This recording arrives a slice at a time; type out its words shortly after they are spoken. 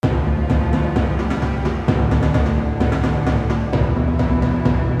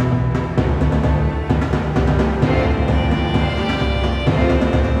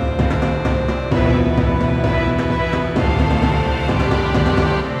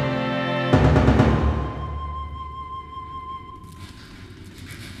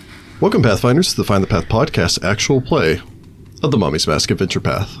Welcome, Pathfinders, to the Find the Path podcast actual play of the Mummy's Mask Adventure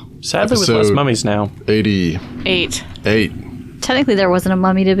Path. Sadly, with less mummies now. 88. Technically, there wasn't a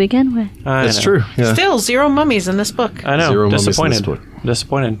mummy to begin with. That's true. Yeah. Still, 0 mummies in this book. I know. Zero Disappointed. mummies in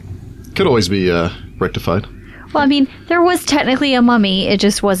Disappointed. Could always be rectified. Well, I mean, there was technically a mummy. It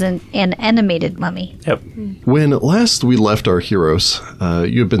just wasn't an animated mummy. Yep. When last we left our heroes,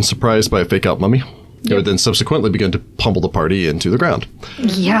 you had been surprised by a fake-out mummy. Who had then subsequently begun to pummel the party into the ground.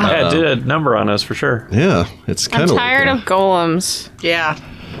 Yeah. It did a number on us for sure. Yeah, it's kind I'm of tired of golems. Yeah.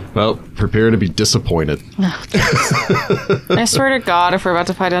 Well, prepare to be disappointed. I swear to God, if we're about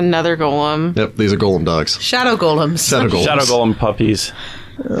to fight another golem. Yep, these are golem dogs. Shadow golems. Shadow golems. Shadow golem puppies.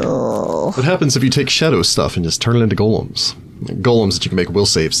 What happens if you take shadow stuff and just turn it into golems? Golems that you can make will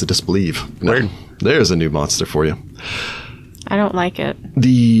saves to disbelieve. Weird. There's a new monster for you. I don't like it.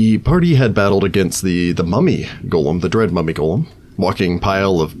 The party had battled against the mummy golem, the dread mummy golem, walking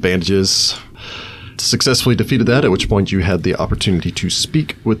pile of bandages. Successfully defeated that, at which point you had the opportunity to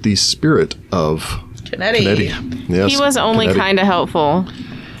speak with the spirit of Canetti. Yes, He was only Canetti. kind of helpful.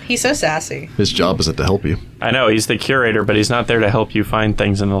 He's so sassy. His job isn't to help you. I know, he's the curator, but he's not there to help you find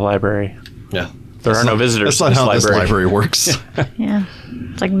things in the library. Yeah. There are no visitors That's to not this how library. this library works. Yeah.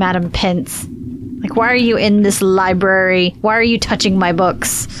 It's like Madam Pence. Like, why are you in this library? Why are you touching my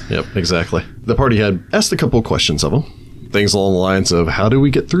books? Yep, exactly. The party had asked a couple of questions of him. Things along the lines of, how do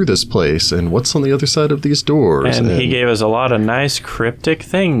we get through this place? And what's on the other side of these doors? And he gave us a lot of nice cryptic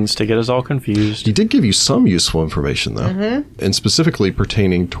things to get us all confused. He did give you some useful information, though. And specifically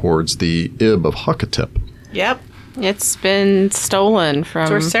pertaining towards the Ib of Hakatep. Yep. It's been stolen from...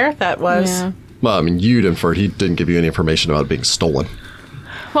 That's where Sarathat was. Yeah. Well, I mean, you'd inferred he didn't give you any information about it being stolen.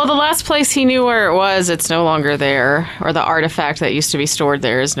 Well, the last place he knew where it was, it's no longer there. Or the artifact that used to be stored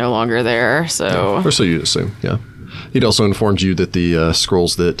there is no longer there, so... Or so you'd assume, yeah. He'd also informed you that the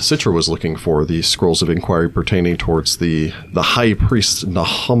scrolls that Citra was looking for, the scrolls of inquiry pertaining towards the High Priest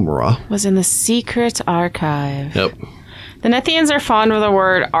Nahamra. Was in the secret archive. Yep. The Nethians are fond of the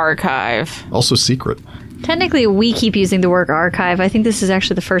word archive. Also secret. Technically, we keep using the word archive. I think this is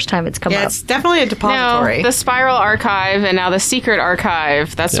actually the first time it's come Yeah, up. it's definitely a depository. No, the spiral archive and now the secret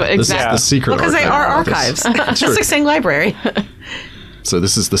archive. That's what This exactly. is the secret because they are archive. archives. Just like saying library. So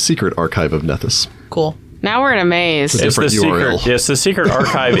this is the secret archive of Nethys. Cool. Now we're in a maze. It's different URL. secret. It's the secret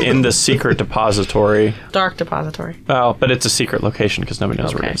archive in the secret depository. Dark depository. Well, but it's a secret location because nobody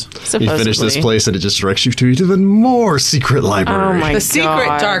knows where it is. You Supposedly. finish this place and it just directs you to even more secret library. Oh my The secret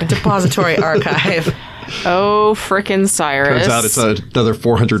God. dark depository archive. Oh, frickin' Cyrus. Turns out it's another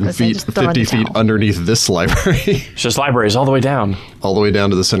 400 was saying, feet, just throw in 50 the feet towel. underneath this library. It's just libraries all the way down. All the way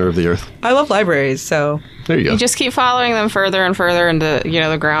down to the center of the earth. I love libraries, so... There you go. You just keep following them further and further into,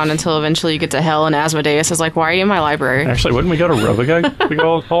 the ground until eventually you get to hell and Asmodeus is like, why are you in my library? Actually, wouldn't we go to Rovagug? We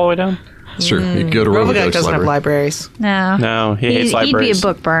go all the way down? It's true. You can go to Rovagug Rovagug's doesn't have library. libraries. No. No, he hates He'd be a libraries.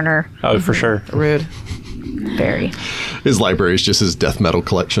 book burner. Oh, for sure. Rude. Very. His library is just his death metal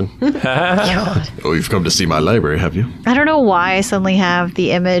collection. Oh, you've come to see my library, have you? I don't know why I suddenly have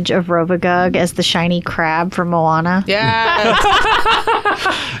the image of Rovagug as the shiny crab from Moana. Yeah.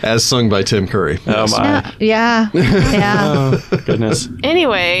 As sung by Tim Curry. Oh, my. Yeah. Yeah. Goodness.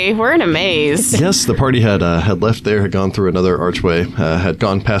 Anyway, we're in a maze. Yes, the party had left there, had gone through another archway, had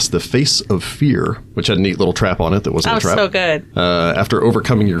gone past the Face of Fear, which had a neat little trap on it that wasn't That a was trap. so good. After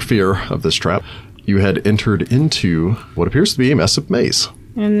overcoming your fear of this trap, you had entered into what appears to be a massive maze.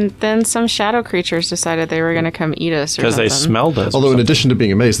 And then some shadow creatures decided they were going to come eat us or Because something. they smelled us. Although in addition to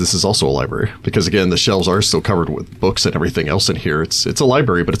being a maze, this is also a library. Because again, the shelves are still covered with books and everything else in here. It's a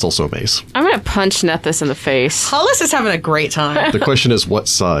library, but it's also a maze. I'm going to punch Nethys in the face. Hollis is having a great time. The question is, what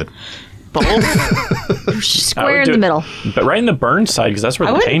side? Square in the middle. But right in the burn side, because that's where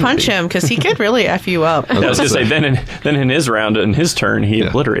I the wouldn't pain would punch be. him because he could really F you up. I was going to say, then in his round, in his turn, he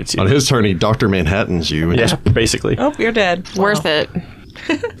obliterates you. On his turn, he Dr. Manhattans you. And Yeah, basically. Oh, you're dead. Worth it.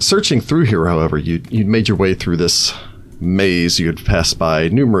 Searching through here, however, you'd made your way through this maze. You had passed by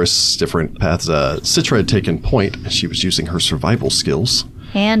numerous different paths. Citra had taken point, and she was using her survival skills.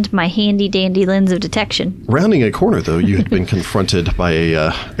 And my handy dandy lens of detection. Rounding a corner, though, you had been confronted by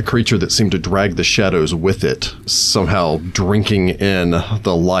a creature that seemed to drag the shadows with it, somehow drinking in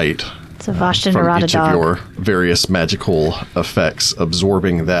the light It's a Vashta from Narada each dog. of your various magical effects,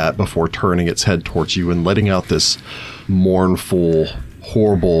 absorbing that before turning its head towards you and letting out this mournful,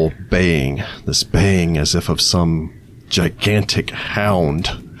 horrible baying. This baying as if of some gigantic hound.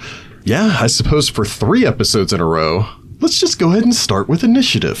 Yeah, I suppose for 3 episodes in a row, let's just go ahead and start with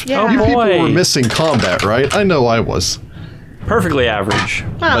initiative. Yeah. You Oh, people boy. were missing combat, right? I know I was. Perfectly average.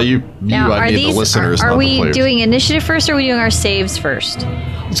 Well, you Now, I mean the listeners, are not the we players. doing initiative first, or are we doing our saves first?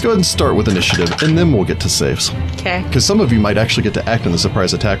 Let's go ahead and start with initiative, and then we'll get to saves. Okay. Because some of you might actually get to act in the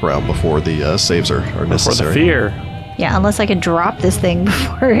surprise attack round before the saves are For necessary. the fear. Yeah, unless I can drop this thing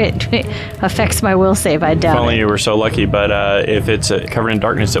before it affects my will save, I If doubt only it. you were so lucky, but if it's covered in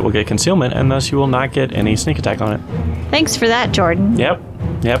darkness, it will get concealment, and thus you will not get any sneak attack on it. Thanks for that, Jordan. Yep.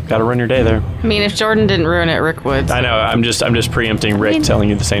 Gotta run your day there. I mean, if Jordan didn't ruin it, Rick would. I know. I'm just preempting Rick mean, telling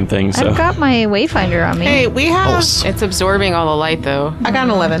you the same thing. So I've got my wayfinder on me. Hey, we have. Pulse. It's absorbing all the light, though. I got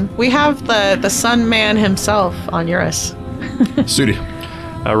an 11. We have the Sun Man himself on Eurus. Sudi,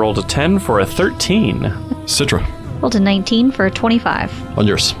 I rolled a 10 for a 13. Citra, Rolled a 19 for a 25. on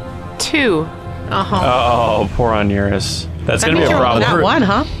yours. 2. Uh-huh. Oh, poor Onuris. That's gonna be a You're problem. Not one,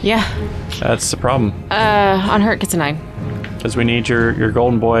 huh? Yeah. That's the problem. On hurt gets a 9. Because we need your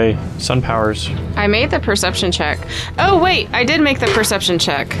golden boy sun powers. I made the perception check. Oh, wait. I did make the perception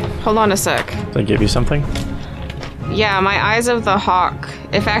check. Hold on a sec. Does that give you something? Yeah, my Eyes of the Hawk.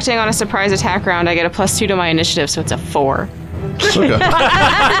 If acting on a surprise attack round, I get a +2 to my initiative, so it's a 4. Okay.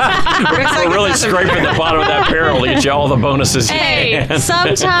 We're really scraping the bottom of that barrel to get you all the bonuses you Hey, can.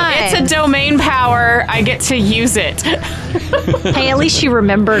 Sometimes. It's a domain power. I get to use it. Hey, at least you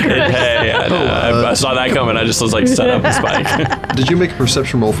remembered her. Hey, I know. I saw that coming. I just was like, set up the spike. Did you make a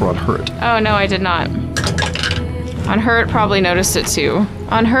perception roll for unhurt? Oh, no, I did not. On Hurt, probably noticed it too.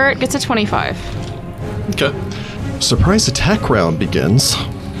 On Hurt, gets a 25. Okay. Surprise attack round begins.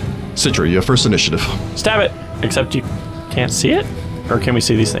 Citra, you have first initiative. Stab it. Except you can't see it? Or can we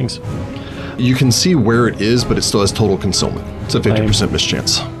see these things? You can see where it is, but it still has total concealment. It's a 50%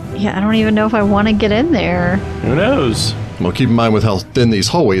 mischance. Yeah, I don't even know if I want to get in there. Who knows? Well, keep in mind with how thin these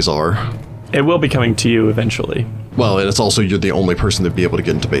hallways are. It will be coming to you eventually. Well, and it's also you're the only person that'd be able to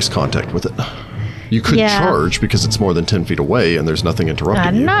get into base contact with it. You could Yeah. charge because it's more than 10 feet away and there's nothing interrupting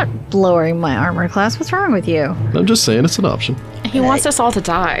I'm you. not lowering my armor class. What's wrong with you? I'm just saying it's an option. He wants us all to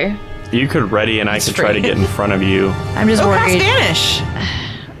die. You could ready and I could try to get in front of you. I'm just Oh, cast worried. Vanish.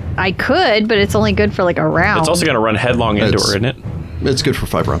 I could, but it's only good for like a round. It's also going to run headlong into It's- her, isn't it? It's good for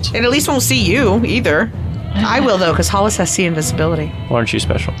 5 rounds. It at least won't see you either. I will, though, because Hollis has see invisibility Why aren't you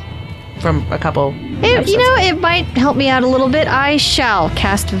special? from a couple. You know, it might help me out a little bit. I shall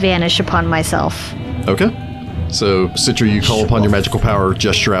cast Vanish upon myself. Okay. So, Citra, you call upon your magical power,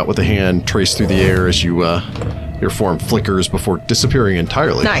 gesture out with a hand, trace through the air as you, your form flickers before disappearing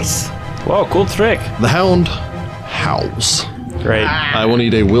entirely. Nice. Whoa, cool trick. The hound howls. Great. I will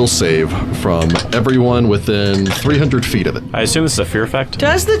need a will save from everyone within 300 feet of it. I assume this is a fear effect.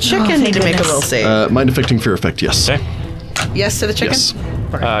 Does the chicken need to make a goodness. will save? Mind affecting fear effect, yes. Okay. Yes to the chicken?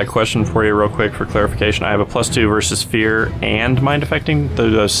 Yes. Question for you, real quick, for clarification. I have a +2 versus fear and mind affecting.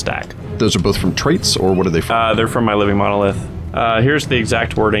 Those stack. Those are both from traits, or what are they from? They're from my living monolith. Here's the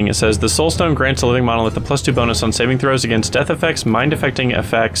exact wording. It says, the Soulstone grants a living monolith a +2 bonus on saving throws against death effects, mind affecting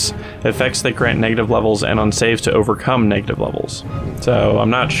effects, effects that grant negative levels, and on saves to overcome negative levels. So I'm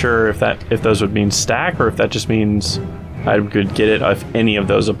not sure if those would mean stack, or if that just means I could get it if any of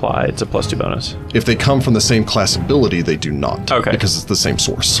those apply. It's a +2 bonus. If they come from the same class ability, they do not. Okay. Because it's the same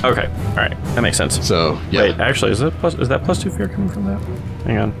source. Okay, all right, that makes sense. So, yeah. Wait, actually, is that +2 fear coming from that?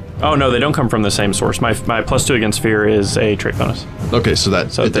 Hang on. Oh no, they don't come from the same source. My +2 against fear is a trait bonus. Okay, so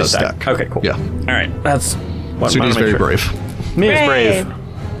that So it they does stack. Okay, cool. Yeah. All right, that's what Sudi's very brave. Me is Brave. brave.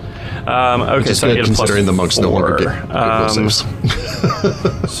 Okay, Just so I good get a considering the monks no longer get +4. good will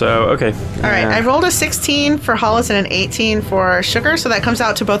saves. So okay. All right, I rolled a 16 for Hollis and an 18 for Sugar, so that comes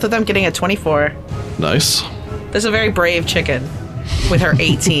out to both of them getting a 24. Nice. There's a very brave chicken with her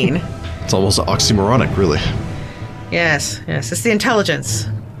 18. It's almost oxymoronic, really. Yes, it's the intelligence.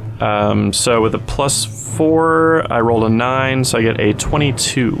 So with a +4, I rolled a 9, so I get a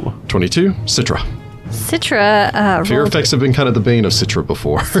 22. 22, Citra. Citra, Fear effects have been kind of the bane of Citra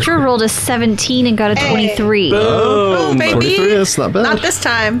before. Citra rolled a 17 and got a 23. Oh, baby. 23, that's not bad. Not this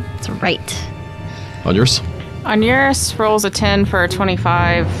time. That's right. On yours? On yours, rolls a 10 for a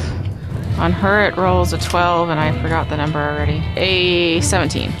 25. On her, it rolls a 12, and I forgot the number already. A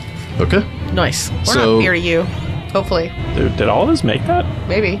 17. Okay. Nice. We're So- not fear of you. Hopefully. Did all of us make that?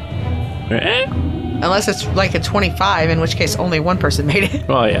 Maybe. Eh? Unless it's like a 25, in which case only one person made it.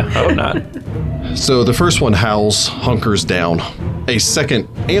 Well, yeah, I hope not. So the first one howls, hunkers down. A second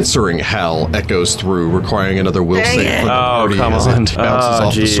answering howl echoes through, requiring another will Dang save it. for the Oh, party come as on. it bounces Oh,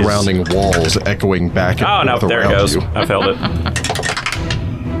 off the geez. surrounding walls, echoing back and Oh no, forth there it around goes. you. I failed it.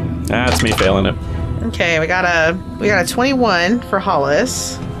 That's me failing it. Okay, we got a 21 for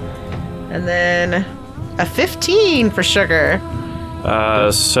Hollis. And then a 15 for Sugar.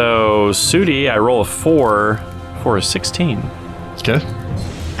 So Sudi, I roll a 4 for a 16. Okay.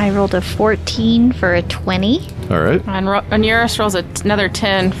 I rolled a 14 for a 20. All right. On Eurus rolls another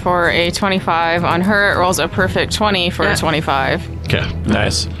 10 for a 25. On her, it rolls a perfect 20 for a 25. Okay.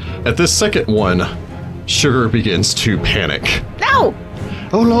 Nice. At this second one, Sugar begins to panic. No!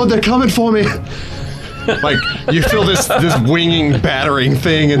 Oh Lord, they're coming for me. Like, you feel this winging, battering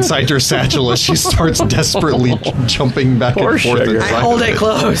thing inside your satchel as she starts desperately jumping back Poor and forth. Sugar. inside. I hold it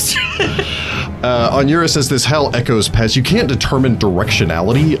closed. On Eurus, as this hell echoes past, you can't determine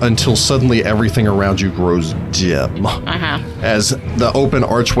directionality until suddenly everything around you grows dim. As the open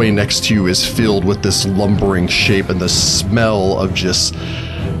archway next to you is filled with this lumbering shape and the smell of just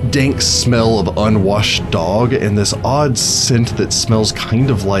dank smell of unwashed dog and this odd scent that smells kind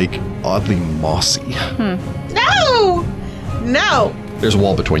of like oddly mossy. No! No! There's a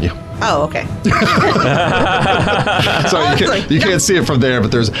wall between you. Oh, okay. So you can't see it from there,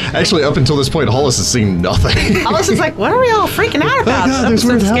 but there's actually up until this point, Hollis has seen nothing. Hollis is like, what are we all freaking out about? God, there's Some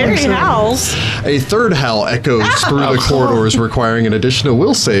weird scary howls. howls. A third howl echoes through the corridors, requiring an additional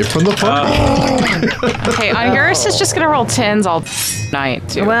will save from the party. Okay, on Eurus is just going to roll 10s all night,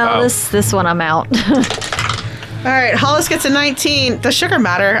 too. Well, this one I'm out. All right, Hollis gets a 19. Does Sugar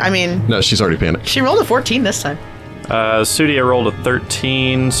matter? I mean, No, she's already panicked. she rolled a 14 this time. Sudia rolled a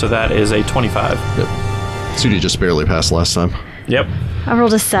 13, so that is a 25. Yep. Sudi just barely passed last time. Yep. I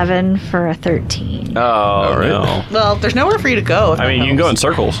rolled a 7 for a 13. Oh, right. no. Well, there's nowhere for you to go. I mean, you can go in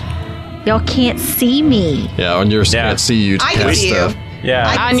circles. Y'all can't see me. Yeah, on yours, Yeah. can't see you to I can cast see you.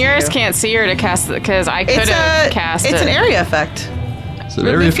 Yeah. On yours, can't see her to cast it because I could have cast it. It's an area effect. Is it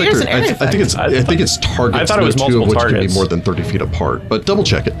area Fear is effect? an area I think it's effect. I think it's targets. I thought it was though, two of multiple which can be targets. more than 30 feet apart. But double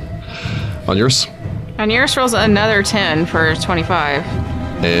check it. On yours, On yours rolls another 10 for 25.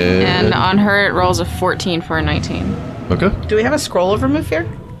 And on her, it rolls a 14 for a 19. Okay, Do we have a scroll of remove fear?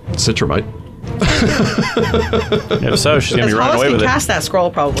 Citra might. If so, she's going to Because be running Hollis away can with it. cast that scroll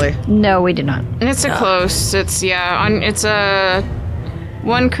probably. No, we did not. And it's a close. It's a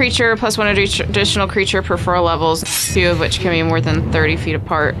one creature plus one additional creature per 4 levels, 2 of which can be more than 30 feet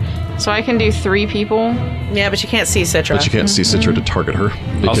apart. So I can do 3 people. Yeah, but you can't see Citra. But you can't see Citra to target her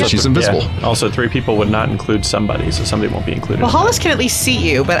because Also, she's invisible. yeah. Also, 3 people would not include somebody, so somebody won't be included. Well, Hollis can at least see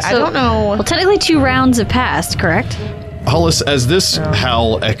you, but I don't know. Well, technically 2 rounds have passed, correct? Hollis, as this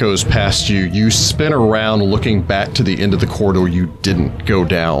howl echoes past you, you spin around looking back to the end of the corridor you didn't go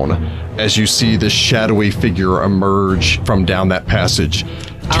down as you see this shadowy figure emerge from down that passage,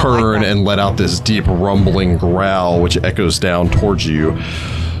 turn and let out this deep rumbling growl which echoes down towards you.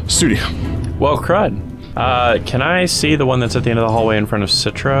 Sudi. Well, crud. Can I see the one that's at the end of the hallway in front of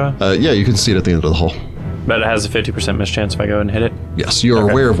Citra? Yeah, you can see it at the end of the hall. But it has a 50% mischance if I go and hit it. Yes, you're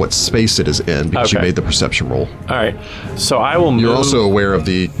aware of what space it is in because you Okay. made the perception roll. All right. So I will move. You're also aware of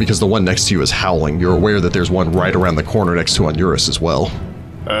because the one next to you is howling, you're aware that there's one right around the corner next to Onuris as well.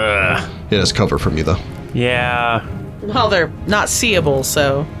 It has cover from you, though. Yeah. Well, they're not seeable,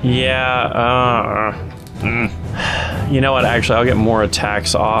 so. Yeah. You know what? Actually, I'll get more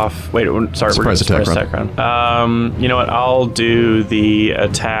attacks off. Wait, sorry. Surprise attack round. You know what? I'll do the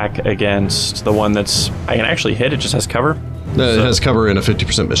attack against the one that's... I can actually hit. It just has cover. It has cover and a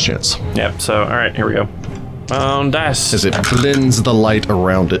 50% mischance. Yep. So, all right. Here we go. Dice. As it blends the light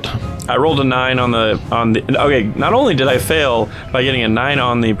around it. I rolled a 9 on the... Okay, not only did I fail by getting a 9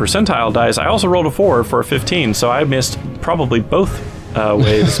 on the percentile dice, I also rolled a 4 for a 15, so I missed probably both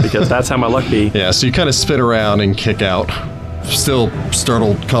waves because that's how my luck be. Yeah, so you kind of spin around and kick out. Still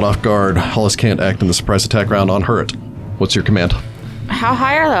startled, caught off guard. Hollis can't act in the surprise attack round on hurt. What's your command? How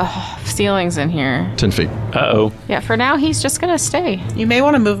high are the ceilings in here? 10 feet. Uh-oh. Yeah, for now, he's just going to stay. You may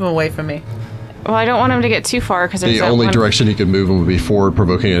want to move him away from me. Well, I don't want him to get too far because The only direction he could move him would be forward,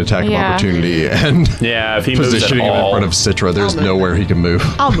 provoking an attack of Yeah. opportunity, and Yeah, if he moves at positioning him in all... front of Citra. There's move nowhere he can move.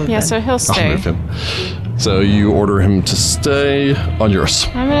 I'll move Yeah, him. so he'll I'll stay. move him. So you order him to stay on yours.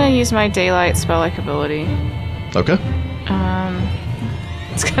 I'm going to use my daylight spell-like ability. Okay.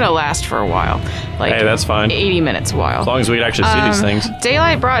 It's going to last for a while. Like Hey, that's fine. 80 minutes a while. As long as we can actually see these things.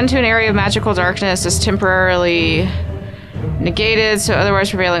 Daylight brought into an area of magical darkness is temporarily negated, so otherwise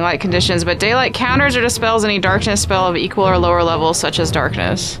prevailing light conditions, but daylight counters or dispels any darkness spell of equal or lower level, such as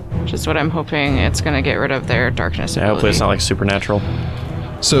darkness, which is what I'm hoping it's going to get rid of their darkness Yeah, ability. hopefully it's not like supernatural.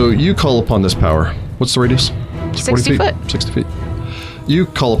 So you call upon this power. What's the radius? 60 foot. 60 feet. You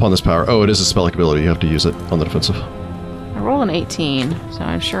call upon this power. Oh, it is a spell-like ability. You have to use it on the defensive. I roll an 18, so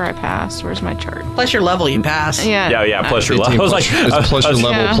I'm sure I passed. Where's my chart? Plus your level, you pass. Yeah, plus your 18 level. I was plus, like... it's plus your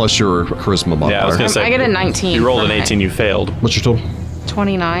level yeah. plus your charisma modifier. Yeah, I was going to say... I get a 19. You rolled an for my- 18, you failed. What's your total?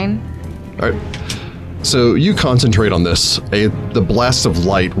 29. All right. So you concentrate on this. The blast of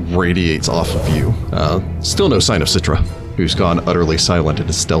light radiates off of you. Still no sign of Citra. who's gone utterly silent and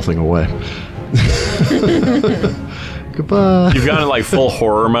is stealthing away. Goodbye. You've gone in like full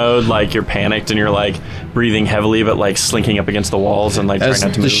horror mode, like you're panicked and you're like breathing heavily, but like slinking up against the walls and like As trying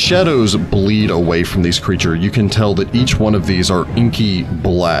not to the move. shadows bleed away from these creatures, you can tell that each one of these are inky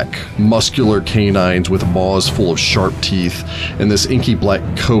black, muscular canines with maws full of sharp teeth, and this inky black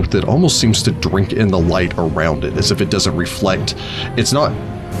coat that almost seems to drink in the light around it, as if it doesn't reflect. It's not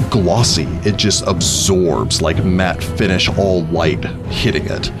glossy, it just absorbs like matte finish, all light hitting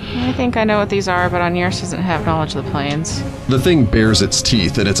it. I think I know what these are, but Onuris doesn't have knowledge of the planes. The thing bares its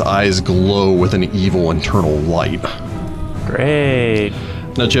teeth and its eyes glow with an evil internal light. Great.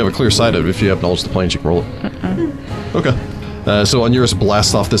 Now that you have a clear sight of it, if you have knowledge of the planes, you can roll it. Okay. So Onuris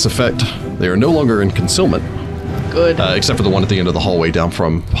blasts off this effect. They are no longer in concealment. Good. Except for the one at the end of the hallway down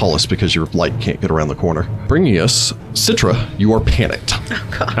from Hollis, because your light can't get around the corner. Bringing us, Citra, you are panicked.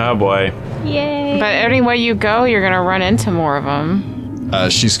 Oh boy. Yay. But anyway you go, you're gonna run into more of them.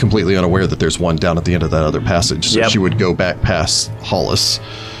 She's completely unaware that there's one down at the end of that other passage, so Yep. she would go back past Hollis.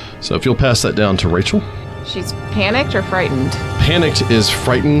 So if you'll pass that down to Rachel. She's panicked or frightened? Panicked is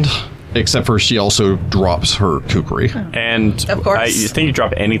frightened, except for she also drops her kukri. And Of course. I think you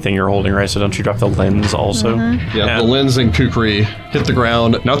drop anything you're holding, right? So don't you drop the lens also? Yeah, the lens and kukri hit the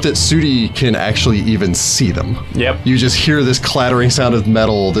ground. Not that Sudi can actually even see them. Yep. You just hear this clattering sound of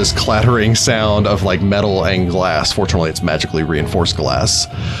metal, this clattering sound of like metal and glass. Fortunately, it's magically reinforced glass.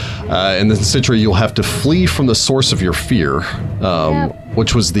 And then Citra, you'll have to flee from the source of your fear,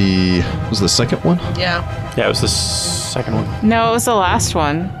 which was the second one. Yeah. Yeah, it was the second one. No, it was the last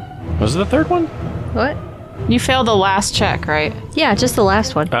one. Was it the third one? What? You failed the last check, right? Yeah, just the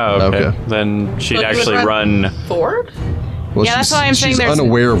last one. Oh, okay. Okay. Then she'd Well, you would actually run. Forward? Well, Yeah, that's she's- why I'm saying she's there's-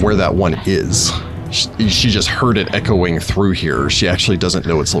 unaware of where that one is. She just heard it echoing through here. She actually doesn't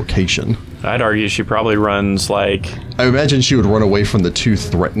know its location. I'd argue she probably runs like. I imagine she would run away from the two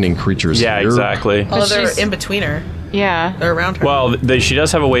threatening creatures Yeah, here. exactly. Although they're she's- in between her. Yeah. They're around her. Well, she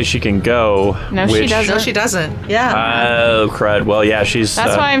does have a way she can go. No, she which, doesn't. No, she doesn't. Yeah. Oh, crud. Well, yeah, she's.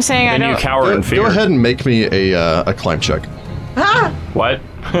 That's why I'm saying I then you don't- cower in fear. Go ahead and make me a climb check. Ah! What?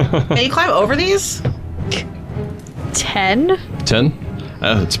 Can you climb over these? 10? 10?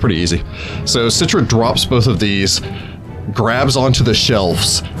 It's pretty easy. So Citra drops both of these, grabs onto the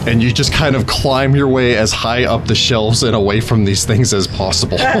shelves, and you just kind of climb your way as high up the shelves and away from these things as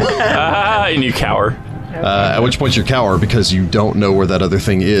possible. And you cower. At which point you cower because you don't know where that other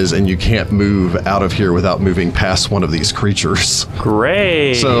thing is, and you can't move out of here without moving past one of these creatures.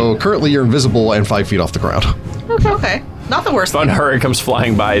 Great. So currently you're invisible and 5 feet off the ground. Okay. Not the worst. Fun hurry comes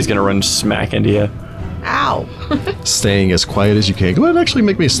flying by. He's gonna run smack into you. Ow. Staying as quiet as you can. Go ahead and actually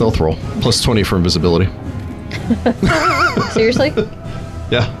make me a stealth roll. Plus 20 for invisibility. Seriously?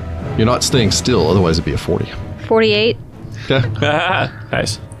 Yeah. You're not staying still, otherwise it'd be a 40. 48? Yeah.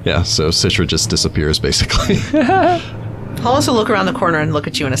 Nice. Yeah, so Citra just disappears, basically. Hollis will look around the corner and look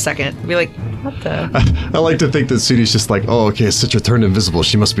at you in a second. Be like, what the? I like to think that Sudi's just like, oh, okay, Citra turned invisible.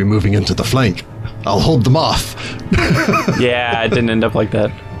 She must be moving into the flank. I'll hold them off. Yeah, it didn't end up like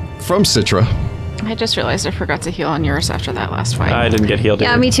that. From Citra, I just realized I forgot to heal on yours after that last fight. I didn't get healed.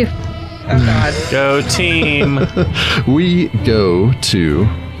 Yeah, either. me too. Oh, God. Go team. we go to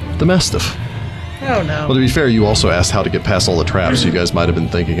the Mastiff. Oh, no. Well, to be fair, you also asked how to get past all the traps. So you guys might have been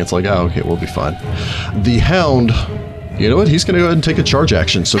thinking, it's like, oh, okay, we'll be fine. The Hound, you know what? He's going to go ahead and take a charge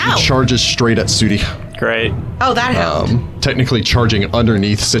action. So Ow. he charges straight at Sudi. Great. Oh, that hound. Technically charging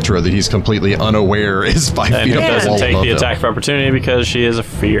underneath Citra that he's completely unaware is 5 And feet it up the doesn't wall take above the him. attack of opportunity because she is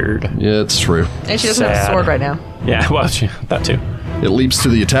feared. Yeah, it's true. And she doesn't have a sad. sword right now. Yeah, well, that too. It leaps to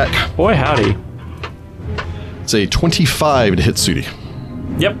the attack. Boy, howdy. It's a 25 to hit Sudi.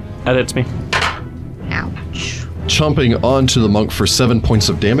 Yep, that hits me. Ouch. Chomping onto the monk for 7 points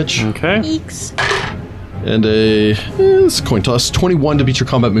of damage. Okay. Eeks. And it's a coin toss. 21 to beat your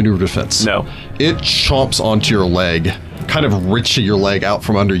combat maneuver defense. No. It chomps onto your leg, kind of wrenching your leg out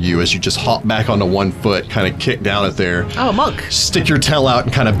from under you as you just hop back onto one foot, kind of kick down at there. Oh, monk. Stick your tail out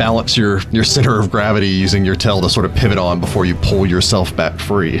and kind of balance your center of gravity using your tail to sort of pivot on before you pull yourself back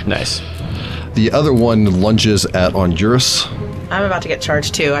free. Nice. The other one lunges at Onuris. I'm about to get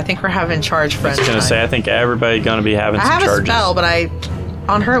charged, too. I think we're having charge friends. I was gonna say, I think everybody gonna be having I some have charges. a spell, but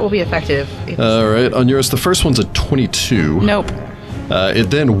on her it will be effective. All right, Onuris, the first one's a 22. Nope. It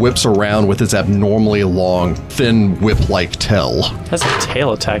then whips around with its abnormally long, thin whip-like tail. That's a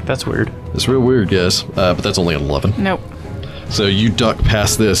tail attack. That's weird. It's real weird, yes, but that's only an 11. Nope. So you duck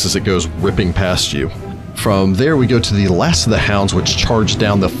past this as it goes ripping past you. From there, we go to the last of the hounds, which charge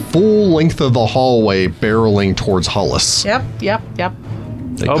down the full length of the hallway, barreling towards Hollis. Yep.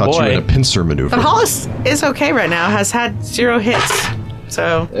 They Oh, caught you boy. in a pincer maneuver. But Hollis is okay right now, has had 0 hits.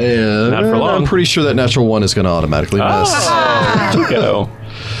 So, And Not for long. I'm pretty sure that natural 1 is going to automatically miss. There you go.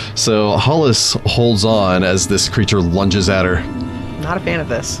 So Hollis holds on as this creature lunges at her, not a fan of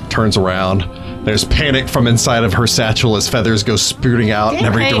this. turns around. There's panic from inside of her satchel as feathers go spewing out in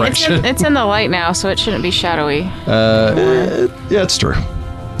every Hey, direction. it's in the light now, so it shouldn't be shadowy. Yeah, it's true.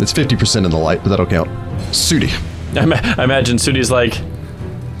 It's 50% in the light, but that'll count. Sudi. I imagine Sudi's like,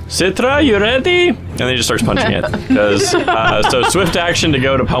 Citra, you ready? And then he just starts punching it. Because so swift action to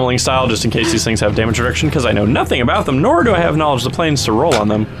go to pummeling style, just in case these things have damage reduction, because I know nothing about them, nor do I have knowledge of the planes to roll on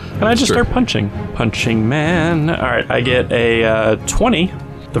them. And I just Sure. start punching. Punching man. All right, I get a 20,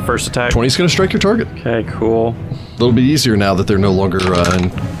 the first attack. 20's going to strike your target. Okay, cool. A little bit easier now that they're no longer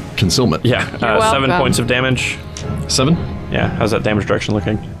in concealment. Yeah, 7 welcome. points of damage. 7? Yeah, how's that damage reduction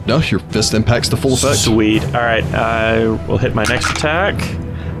looking? No, your fist impacts the full effect. Sweet. All right, I will hit my next attack.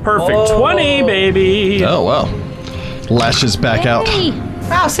 Perfect 20, baby. Oh, wow. Lashes back out. Hey.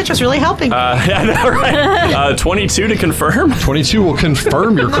 Wow, Citra's really helping. I know, right? 22 to confirm. 22 will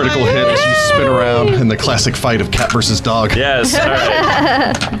confirm your critical hit as you spin around in the classic fight of cat versus dog. Yes. All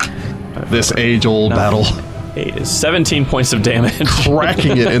right. This age-old battle. 8 is 17 points of damage.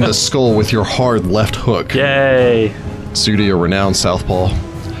 Cracking it in the skull with your hard left hook. Yay. Sudi, a renowned southpaw.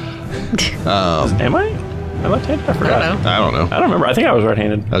 Am I? Am I left-handed? I forgot. I don't know. I don't know. I don't remember. I think I was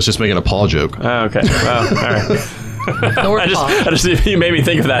right-handed. I was just making a paw joke. Oh, okay. Well, all right. North I Paw. just, you made me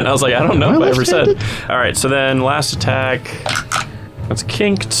think of that, and I was like, I don't know Am if I I ever said. left-handed? All right, so then last attack. That's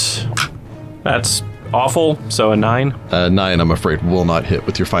kinked. That's awful. So a 9. 9, I'm afraid, will not hit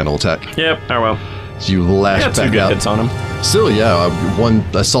with your final attack. Yep. Oh well. You lash Got 2 back good out. hits on him. Still, yeah,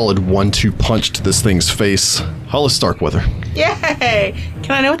 a solid 1-2 punch to this thing's face. Hollis Starkweather. Yay!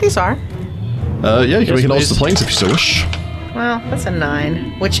 Can I know what these are? Yeah, you can make it all please. to the planes if you so wish. Well, that's a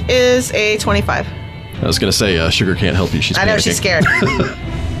 9, which is a 25. I was going to say, Sugar can't help you. She's I know, panicking. she's scared.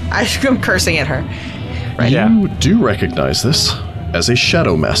 I'm cursing at her. Right. You do recognize this as a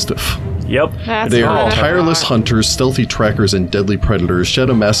Shadow Mastiff. Yep. That's They what are I tireless thought. hunters, stealthy trackers, and deadly predators.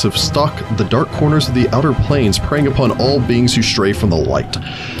 Shadow Mastiffs stalk the dark corners of the outer planes, preying upon all beings who stray from the light.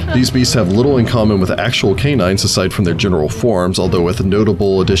 These beasts have little in common with actual canines aside from their general forms, although with a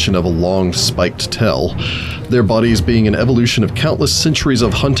notable addition of a long, spiked tail. Their bodies being an evolution of countless centuries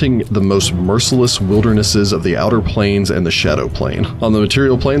of hunting the most merciless wildernesses of the outer planes and the shadow plane. On the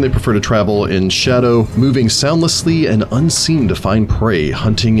material plane, they prefer to travel in shadow, moving soundlessly and unseen to find prey,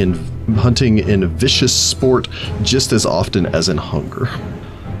 hunting in vicious sport just as often as in hunger.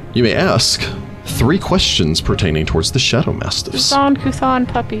 You may ask 3 questions pertaining towards the Shadow Mastiffs. Kuthon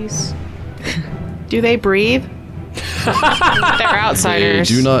puppies. Do they breathe? They're They outsiders.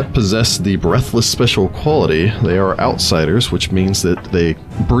 do not possess the breathless special quality. They are outsiders, which means that they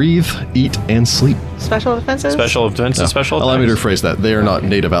breathe, eat, and sleep. Special defenses? Special defense and special Allow me to attacks. rephrase that. They are not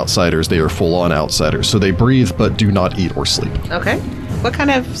native outsiders. They are full-on outsiders. So they breathe but do not eat or sleep. Okay. What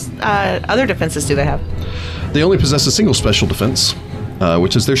kind of other defenses do they have? They only possess a single special defense,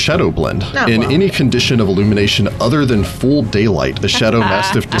 which is their Shadow Blend. Oh, in well. any condition of illumination other than full daylight, a Shadow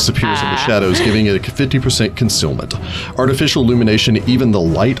Mastiff disappears in the shadows, giving it a 50% concealment. Artificial illumination, even the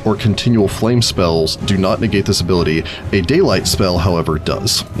light or continual flame spells, do not negate this ability. A daylight spell, however,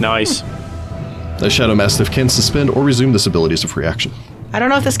 does. Nice. A Shadow Mastiff can suspend or resume this ability as a free action. I don't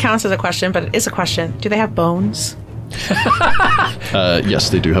know if this counts as a question, but it is a question. Do they have bones? Yes,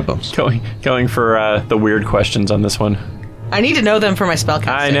 they do have bones. Going for the weird questions on this one. I need to know them for my spellcasting.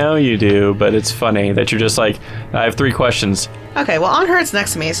 I know you do, but it's funny that you're just like, I have 3 questions. Okay, well, On Her it's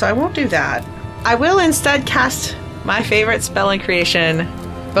next to me, so I won't do that. I will instead cast my favorite spell in creation,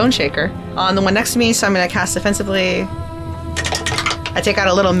 Bone Shaker, on the one next to me, so I'm going to cast defensively. I take out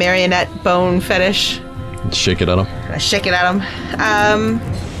a little marionette bone fetish. Shake it at them. I shake it at him.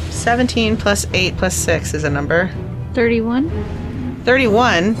 17 plus 8 plus 6 is a number. 31.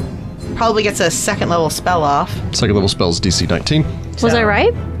 31 probably gets a second level spell off. Second level spells DC 19. Was I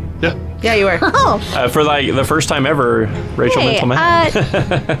right? Yeah. Yeah, you were. Oh, For like the first time ever, Rachel hey, Mental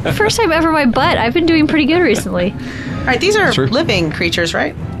Math. first time ever my butt. I've been doing pretty good recently. All right, these are Sure. living creatures,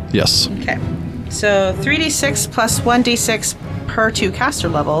 right? Yes. Okay. So 3d6 plus 1d6 per 2 caster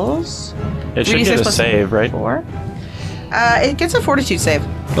levels. It should 3d6 get a plus save, right? 4. It gets a fortitude save.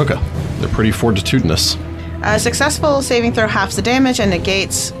 Okay. They're pretty fortitudinous. A successful saving throw halves the damage and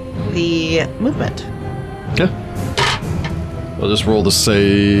negates the movement. Okay. I'll just roll to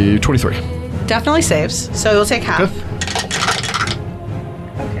say 23. Definitely saves, so you'll take half. Okay.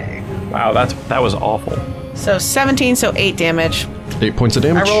 Okay. Wow, that was awful. So 17, so 8 damage. 8 points of I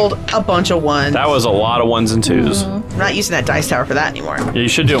damage. rolled a bunch of 1s. That was a lot of 1s and 2s. I'm not using that dice tower for that anymore. Yeah, you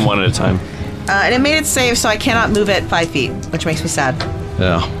should do them one at a time. And it made it save, so I cannot move it 5 feet, which makes me sad.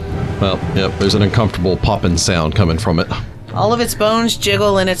 Yeah. Well, yep, there's an uncomfortable popping sound coming from it. All of its bones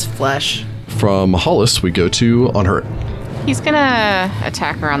jiggle in its flesh. From Hollis, we go to Unhurt. He's gonna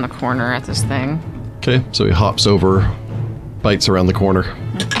attack around the corner at this thing. Okay, so he hops over, bites around the corner.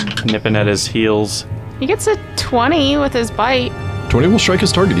 Nipping at his heels. He gets a 20 with his bite. 20 will strike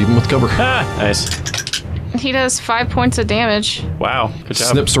his target, even with cover. Ah, nice. He does 5 points of damage. Wow, good job.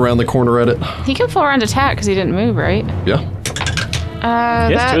 Snips around the corner at it. He can full round attack because he didn't move, right? Yeah.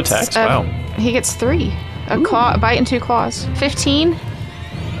 He has 2 attacks, wow. He gets 3. A bite and 2 claws. 15.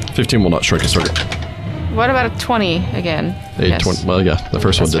 15 will not strike his target. What about a 20 again? Yes. 20, well, yeah, the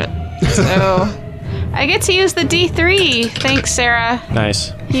first one That's did. it. So, I get to use the D3. Thanks, Sarah.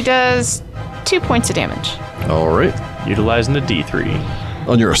 Nice. He does 2 points of damage. All right. Utilizing the D3.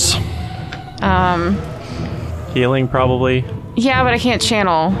 On yours. Healing, probably. Yeah, but I can't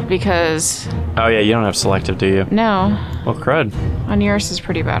channel because... Oh, yeah, you don't have selective, do you? No. Well, crud. On yours is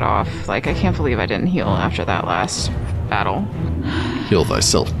pretty bad off. Like, I can't believe I didn't heal after that last battle. Heal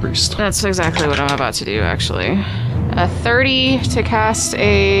thyself, priest. That's exactly what I'm about to do, actually. A 30 to cast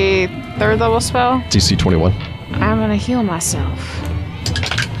a 3rd level spell. DC 21. I'm gonna heal myself.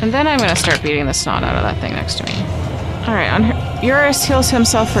 And then I'm gonna start beating the snot out of that thing next to me. Alright, Eurus heals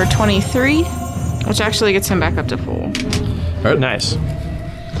himself for 23, which actually gets him back up to full. All right. Nice.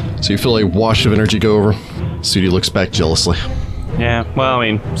 So you feel a wash of energy go over. Sudi looks back jealously. Yeah, well, I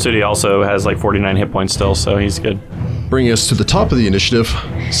mean, Sudi also has like 49 hit points still, so he's good. Bringing us to the top of the initiative,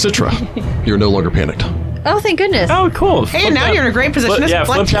 Citra. You're no longer panicked. Oh, thank goodness. Oh, cool. Hey, Flip now down. you're in a great position to Yeah,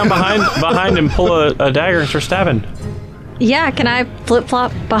 flip deflect. down behind and pull a dagger and start stabbing. Yeah, can I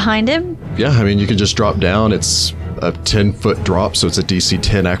flip-flop behind him? Yeah, I mean, you can just drop down. It's a 10-foot drop, so it's a DC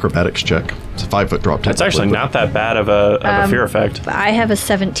 10 acrobatics check. It's a 5-foot drop. That's actually not that bad of a fear effect. I have a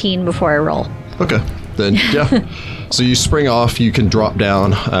 17 before I roll. Okay, then, yeah. So you spring off, you can drop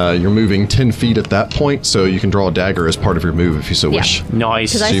down. You're moving 10 feet at that point, so you can draw a dagger as part of your move if you so wish. Nice.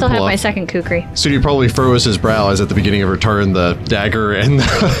 Because I So you still have pull my off- second kukri. Sudi probably furrows his brow as at the beginning of her turn, the dagger and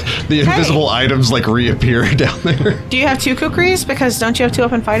the invisible items like reappear down there. Do you have 2 kukris? Because don't you have 2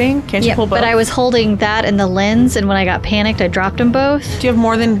 up in fighting? Can't you Yeah, pull both? but I was holding that and the lens, and when I got panicked, I dropped them both. Do you have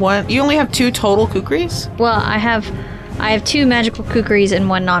more than one? You only have 2 total kukris? Well, I have 2 magical kukris and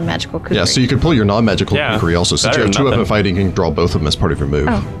 1 non-magical kukri. Yeah, so you could pull your non-magical Yeah, kukri also. Since better you have than 2 up in nothing. fighting, you can draw both of them as part of your move.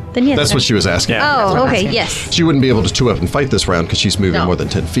 Oh, then yes. That's then- what she was asking. Yeah. Oh, okay, asking. yes. She wouldn't be able to 2 up and fight this round because she's moving No. more than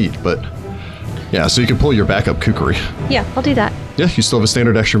 10 feet, but yeah, so you can pull your backup kukri. Yeah, I'll do that. Yeah, you still have a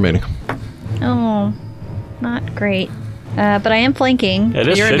standard action remaining. Oh, not great. But I am flanking. It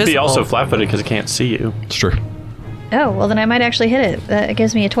is, You're should be invisible. also flat-footed because it can't see you. It's true. Oh, well, then I might actually hit it. That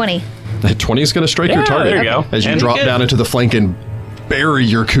gives me a 20. That 20 is going to strike Yeah, your target there you go. as you And drop good. down into the flank and bury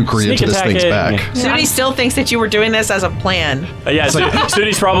your kukri Sneak into this attack thing's it. back. Yeah. Sudi still thinks that you were doing this as a plan. Yeah,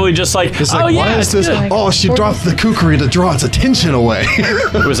 Sudi's probably just like, It's oh like, yeah, why is this? good. Oh, she dropped the kukri to draw its attention away.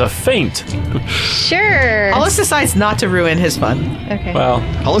 it was a feint. Sure. Hollis decides not to ruin his fun. Okay. Well,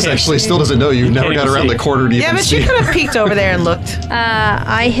 Hollis actually still doesn't know you never can't got even around see. the corner to Yeah, even but see. she could have peeked over there and looked.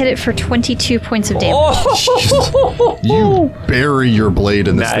 I hit it for 22 points of damage. oh, You bury your blade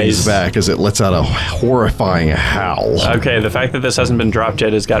in this thing's Nice. back as it lets out a horrifying howl. okay. The fact that this hasn't been dropped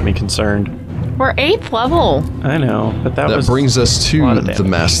yet has got me concerned. We're 8th level. I know, but that That was brings us a to lot of the damage.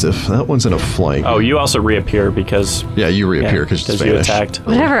 Mastiff. That one's in a flank. Oh, you also reappear because Yeah, you reappear because it's you vanished. attacked.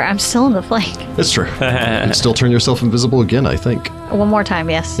 Whatever, I'm still in the flank. It's true. You can still turn yourself invisible again, I think. One more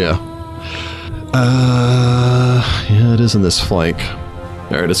time, yes. Yeah. Yeah, it is in this flank.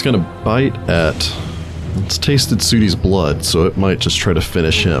 Alright, it's gonna bite at... It's tasted Sudi's blood, so it might just try to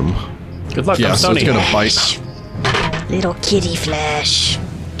finish him. Good luck, Yeah, I'm so it's Stony. gonna bite. Little kitty flesh.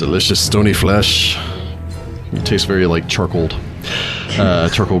 Delicious stony flesh. It tastes very like charcoal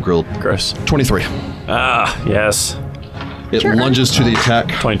grilled. Gross. 23. Ah, yes. It lunges to the attack.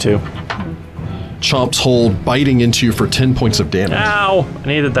 22. Chomps hold, biting into you for 10 points of damage. Ow! I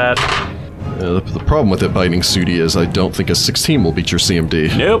needed that. The problem with it biting Sudi is I don't think a 16 will beat your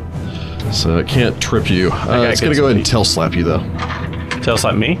CMD. Nope. So it can't trip you. got It's going good to go ahead and speed. tail slap you, though. Tail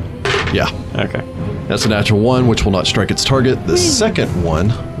slap me? Yeah. Okay. That's a natural 1, which will not strike its target. The second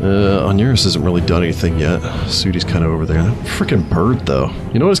one, on yours, hasn't really done anything yet. Sudi's kind of over there. That freaking bird, though.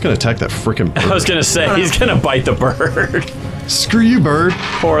 You know what? It's going to attack that freaking bird. I was gonna say, he's gonna bite the bird. Screw you, bird.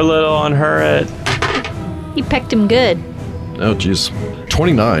 Poor little Unhurt. He pecked him good. Oh, jeez.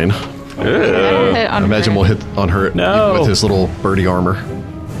 29. Hit I imagine we'll hit on her No. with his little birdie armor.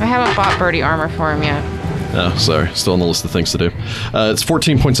 I haven't bought birdie armor for him yet. Oh, sorry. Still on the list of things to do. It's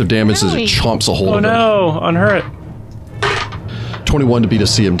 14 points of damage as it Really? chomps a hold Oh of him. no, Unhurt. 21 to beat a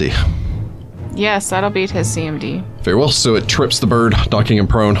CMD. Yes, that'll beat his CMD. Very well. So it trips the bird, knocking him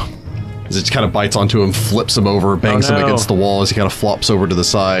prone. As it kind of bites onto him, flips him over, bangs him against the wall as he kind of flops over to the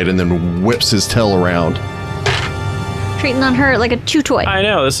side and then whips his tail around. Treating on her like a chew toy. I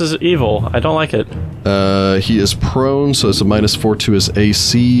know, this is evil. I don't like it. He is prone, so it's a -4 to his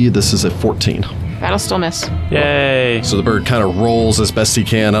AC. This is a 14. That'll still miss. Yay. So the bird kind of rolls as best he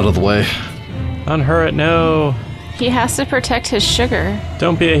can out of the way. Unhurt, no. He has to protect his sugar.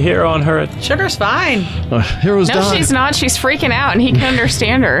 Don't be a hero, Unhurt. Sugar's fine. Heroes No, die. she's not. She's freaking out, and he can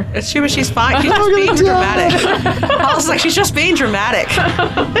understand her. It's true, but she's fine. She's just being dramatic. I was like, she's just being dramatic.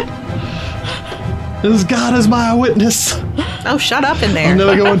 As God is my witness. Oh, shut up in there. I'll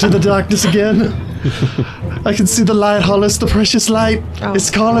never go into the darkness again. I can see the light, Hollis, the precious light. Oh,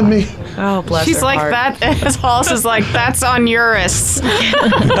 it's calling me. Oh, bless She's her like heart. that. As Hollis is like, that's on Eurus.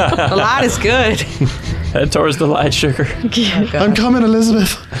 The light is good. Head towards the light, Sugar. I'm coming,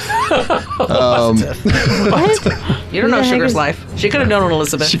 Elizabeth. You don't know Sugar's life. She could have known an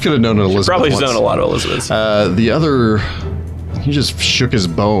Elizabeth. She could have known Elizabeth Probably once. known a lot of Elizabeths. The other... He just shook his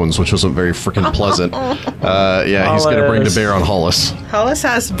bones, which wasn't very freaking pleasant. Yeah, he's going to bring to bear on Hollis. Hollis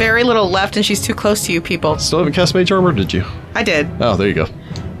has very little left, and she's too close to you people. Still haven't cast Mage Armor, did you? I did. Oh, there you go.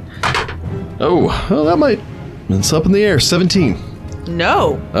 Oh, well, that might... It's up in the air. 17.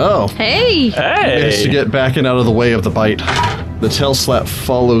 No. Oh. Hey! Managed to Hey! get back and out of the way of the bite. The tail slap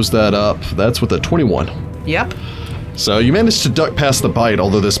follows that up. That's with a 21. Yep. So you managed to duck past the bite,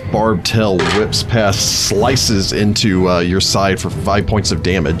 although this barbed tail whips past, slices into your side for 5 points of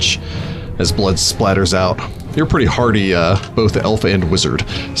damage as blood splatters out. You're pretty hardy, both elf and wizard.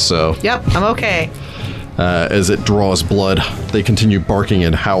 So Yep, I'm okay. as it draws blood, they continue barking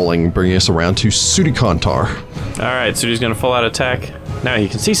and howling, bringing us around to Sudikantar. Alright, Sudi's gonna full out attack. Now he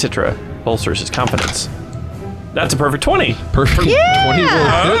can see Citra. Bolsters his confidence. That's a perfect 20. Perfect. 20 will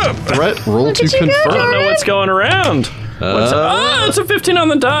hit. Threat. Roll to at you go, I confirm. don't know what's going around. It's a 15 on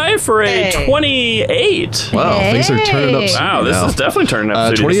the die for a Hey. 28. Wow, things are turning up. Wow, this now. is definitely turning up. Sudi.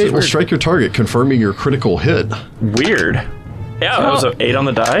 This 28 is will strike your target, confirming your critical hit. weird. Yeah, that was an 8 on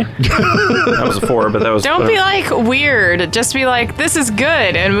the die. That was a 4, but that was... Don't be like weird. Just be like, this is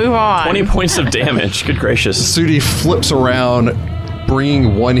good, and move on. 20 points of damage. Good gracious. Sudi flips around,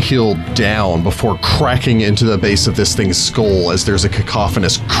 bringing one heel down before cracking into the base of this thing's skull as there's a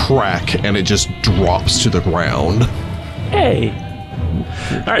cacophonous crack and it just drops to the ground. Hey.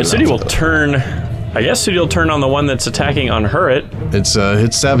 Alright, Sudi will turn... I guess Sudi will turn on the one that's attacking Unhurt. It's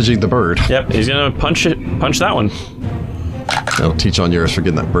savaging the bird. Yep, he's gonna punch that one. That'll teach on yours for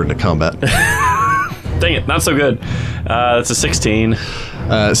getting that bird into combat. Dang it, not so good. That's a 16.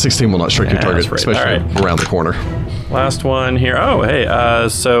 16 will not strike your Yeah, target, that's right. especially around the corner. Last one here. Oh, hey,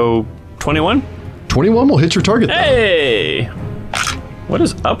 so 21? 21 will hit your target, though. Hey! What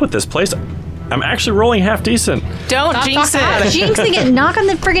is up with this place? I'm actually rolling half decent. Don't jinx it. Jinxing it, knock on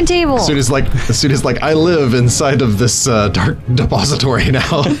the friggin' table. As soon as I live inside of this dark depository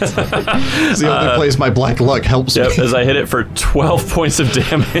now. It's the only place my black luck helps Yep, me. as I hit it for 12 points of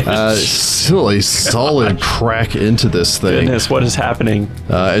damage. Still a solid crack into this thing. Goodness, what is happening?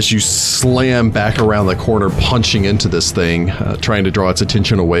 As you slam back around the corner, punching into this thing, trying to draw its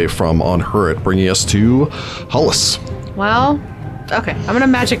attention away from Unhurt, bringing us to Hollis. Well, okay. I'm gonna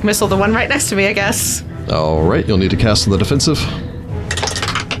magic missile the one right next to me, I guess. All right, you'll need to cast on the defensive.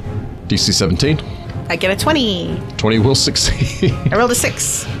 DC 17. I get a 20. 20 will succeed. I rolled a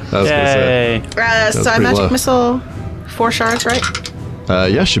 6. I was gonna say. Yay. So I pretty magic low. missile 4 shards, right?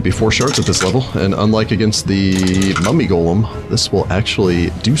 Yeah, should be 4 shards at this level, and unlike against the mummy golem, this will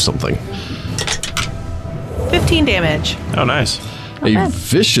actually do something. 15 damage. Oh, nice. A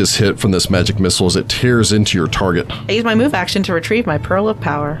vicious hit from this magic missile as it tears into your target. I use my move action to retrieve my Pearl of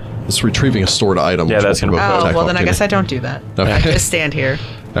Power. It's retrieving a stored item. Yeah, which that's will gonna be provoke Oh, attack well then I guess I opportunity. don't do that. Okay. I just stand here.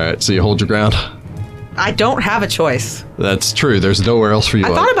 All right, so you hold your ground. I don't have a choice. That's true. There's nowhere else for you. I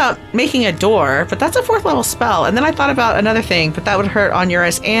thought about making a door, but that's a 4th level spell. And then I thought about another thing, but that would hurt on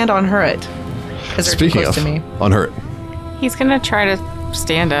Eurus and on Hurt. Because they're too Speaking close of, to me. Unhurt. He's gonna try to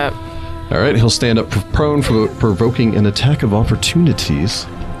stand up. All right, he'll stand up prone for provoking an attack of opportunities.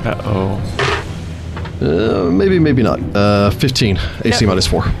 Uh-oh. Maybe not. 15. AC minus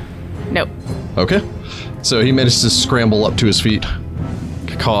 4. Nope. Okay. So he managed to scramble up to his feet,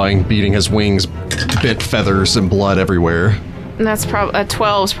 cawing, beating his wings, bent feathers and blood everywhere. And that's probably a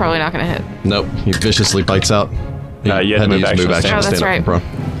 12's probably not gonna hit. Nope. He viciously bites out. He You had to move action to stand up. to stand Oh, up that's from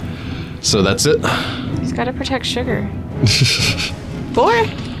prone. So that's it. He's gotta protect sugar. 4?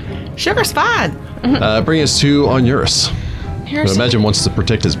 Sugar's fine. Bring us to on Eurus. Here's Imagine wants to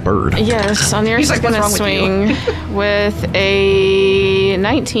protect his bird. Yes, on yours He's is like, going to "What's wrong with swing with a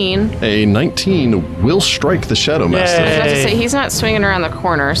 19. A 19 will strike the Shadow I was Mastiff. about to Hey. say, he's not swinging around the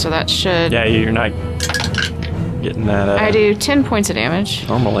corner, so that should... Yeah, you're not getting that. I do 10 points of damage.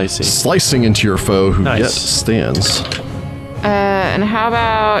 Normal AC. Slicing into your foe, who Nice. yet stands. And how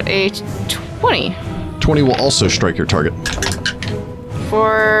about a 20 20 will also strike your target.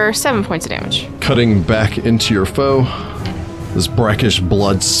 for 7 points of damage? Cutting back into your foe, this brackish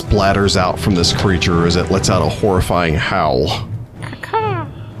blood splatters out from this creature as it lets out a horrifying howl.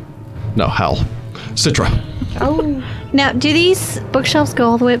 No, howl. Citra. Oh. Now, do these bookshelves go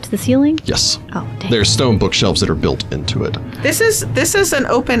all the way up to the ceiling? Yes. Oh, dang. There's stone bookshelves that are built into it. This is an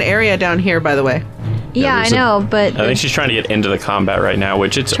open area down here, by the way. Yeah, I there's a- know, but I think she's trying to get into the combat right now,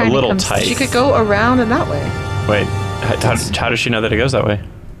 which it's a Trying to little come- tight. She could go around and that way. Wait, how does she know that it goes that way?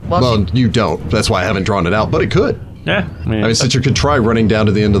 Well, you don't. That's why I haven't drawn it out, but it could. Yeah, I mean, Citra could try running down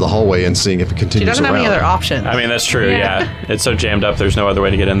to the end of the hallway and seeing if it She continues doesn't have around. any other options. that's true. Yeah. Yeah, it's so jammed up. There's no other way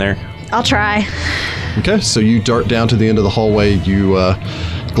to get in there. I'll try. Okay, so you dart down to the end of the hallway. You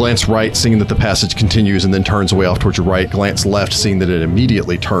glance right, seeing that the passage continues, and then turns away off towards your right. Glance left, seeing that it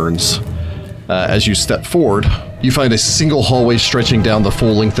immediately turns. As you step forward, you find a single hallway stretching down the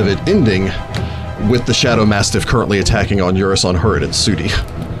full length of it, ending with the Shadow Mastiff currently attacking on Eurus, on Hurd, and Sudi.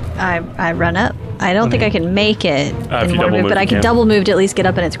 I run up. I don't think I can make it if in you one double move, move, but I you can can. double move to at least get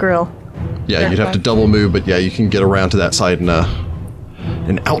up in its grill. Yeah, you'd have to double move, but yeah, you can get around to that side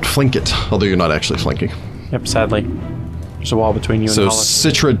and outflank it, although you're not actually flanking. Yep, sadly. There's a wall between you So and Hollis.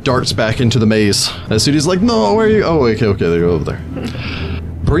 Citra darts back into the maze. As Sudi's like, no, where are you? Oh, okay, they go over there.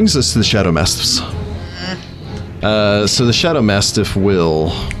 Brings us to the Shadow Mastiffs. So the Shadow Mastiff will...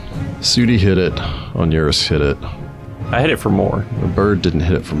 Sudi hit it, Onuris hit it. I hit it for more. The bird didn't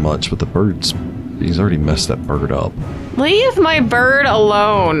hit it for much, but the bird's... He's already messed that bird up. Leave my bird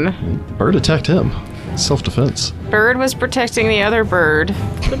alone. Bird attacked him. Self-defense. Bird was protecting the other bird.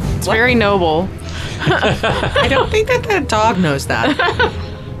 It's very noble. I don't think that dog knows that.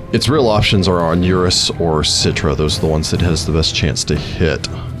 Its real options are on Eurus or Citra. Those are the ones that has the best chance to hit.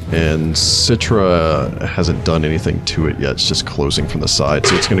 And Citra hasn't done anything to it yet. It's just closing from the side,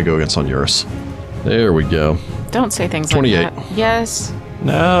 so it's going to go against Onuris. There we go. Don't say things 28. like that. Yes.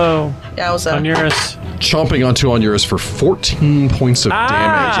 No. Yowza. Onuris. Chomping onto Onuris for 14 points of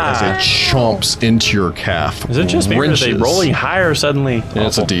damage as it chomps into your calf. Is it just me or are they rolling higher suddenly? Yeah,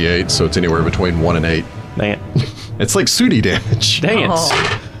 it's a D8, so it's anywhere between 1 and 8. Dang it. It's like Sudi damage. Dang it.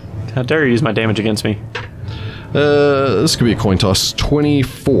 Oh. How dare you use my damage against me? This could be a coin toss.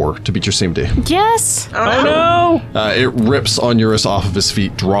 24 to beat your CMD. Yes. Oh no! It rips Onuris off of his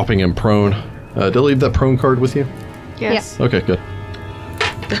feet, dropping him prone. Did I leave that prone card with you? Yes. Okay, good.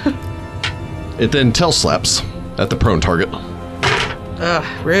 It then tail slaps at the prone target.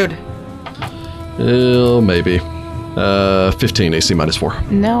 Ugh, rude. Maybe. 15 AC minus 4.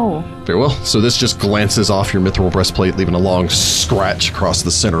 No. Very well. So this just glances off your mithril breastplate, leaving a long scratch across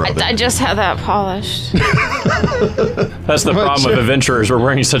the center of it. I just had that polished. That's the problem with adventurers. We're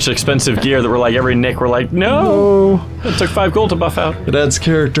wearing such expensive gear that we're like, every nick, we're like, no! It took 5 gold to buff out. It adds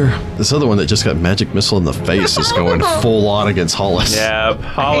character. This other one that just got magic missile in the face is going full on against Hollis. Yeah,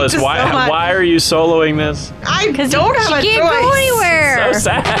 Hollis, this so much. why are you soloing this? I don't have a Can't go choice. anywhere. So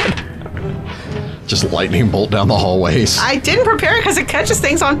sad. Just lightning bolt down the hallways. I didn't prepare it because it catches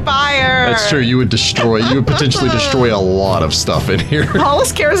things on fire. That's true. You would potentially destroy a lot of stuff in here.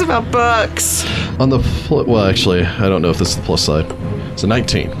 Hollis cares about books. On the well, actually, I don't know if this is the plus side. It's a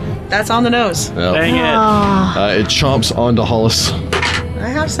 19. That's on the nose. Well, Dang it. it chomps onto Hollis, I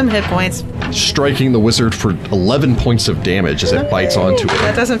have some hit points. striking the wizard for 11 points of damage as it bites onto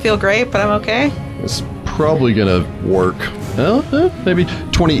That it. doesn't feel great, but I'm okay. It's probably gonna work. Well, maybe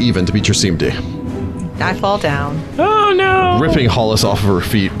 20 even to beat your CMD. I fall down. Oh no! Ripping Hollis off of her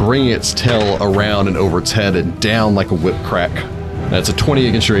feet, bringing its tail around and over its head and down like a whip crack. That's a 20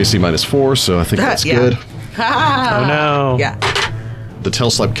 against your AC minus 4, so I think that's Yeah. good. Oh no. Yeah. The tail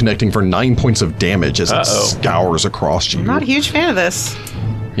slap connecting for 9 points of damage as it scours across you. I'm not a huge fan of this.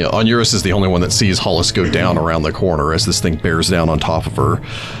 Yeah, Onuris is the only one that sees Hollis go down around the corner as this thing bears down on top of her,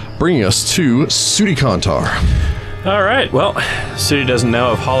 bringing us to Sudi Kantar. All right. Well, Sudi doesn't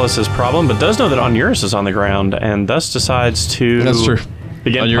know of Hollis's problem, but does know that Onuris is on the ground, and thus decides to. That's true.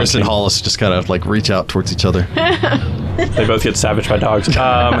 Begin Onuris punching. and Hollis just kind of like reach out towards each other. They both get savaged by dogs.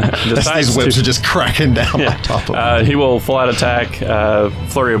 As Decides these whips to- are just cracking down Yeah. on top of them. He will full out attack.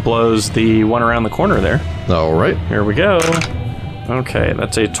 Flurry of blows the one around the corner there. All right. Here we go. Okay,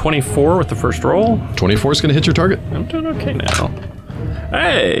 that's a 24 with the first roll. 24 is going to hit your target. I'm doing okay now.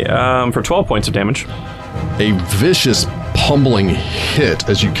 Hey, for 12 points of damage. A vicious pummeling hit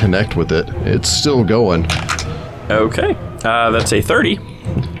as you connect with it. It's still going. Okay. That's a 30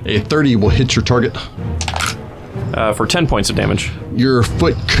 A 30 will hit your target. for 10 points of damage. Your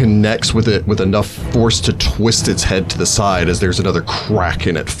foot connects with it with enough force to twist its head to the side as there's another crack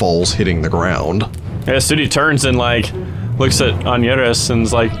and it falls, hitting the ground. Yeah, Sudi turns and like looks at Onuris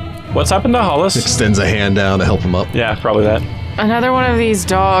and's like, "What's happened to Hollis?" Extends a hand down to help him up. Yeah, probably that. Another one of these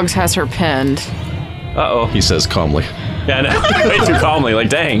dogs has her pinned. Uh-oh. He says calmly. Yeah, no, way too calmly. Like,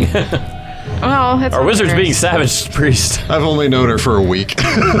 dang. Well, it's Our wizard's Onuris. being savage, priest. I've only known her for a week.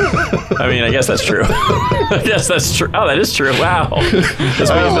 I mean, I guess that's true. I guess that's true. Oh, that is true. Wow.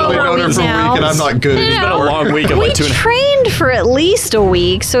 That's I've only known her for a week and I'm not good at It's it. been a long week of We like 2.5. trained for at least a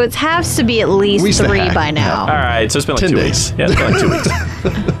week, so it has to be at least Weeks and a 3 half, by now. All right, so it's been like 10 2 days. weeks. Yeah, it's been like 2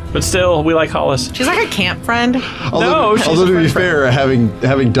 weeks. But still, we like Hollis. She's like a camp friend. Although, she's although a to be friend. fair,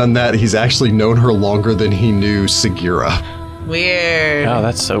 having done that, he's actually known her longer than he knew Sagira Weird. Oh,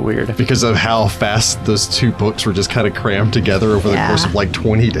 that's so weird. because of how fast those two books were just kind of crammed together over the Yeah. course of like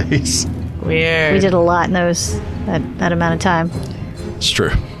 20 days. Weird. We did a lot in that amount of time. It's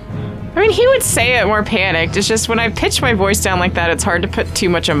true. I mean, he would say it more panicked. It's just when I pitch my voice down like that, it's hard to put too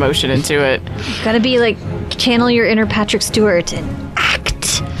much emotion into it. Gotta be like, channel your inner Patrick Stewart and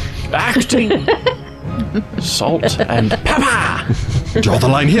act. Acting. Salt and pepper. Draw the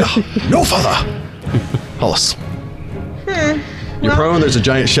line here. No further. Hollis. You're prone, there's a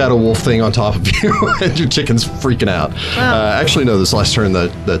giant shadow wolf thing on top of you, and your chicken's freaking out. Actually, no, this last turn,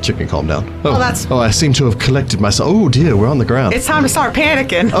 the chicken calmed down. Oh, that's- I seem to have collected myself. Oh, dear, we're on the ground. It's time to start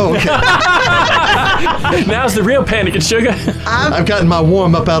panicking. Oh, okay. Now's the real panic and sugar. I've gotten my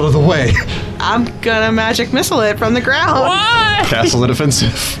warm-up out of the way. I'm gonna magic missile it from the ground. What? Castle the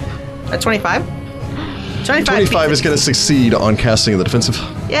defensive. At 25? 25 is going to succeed on casting the defensive.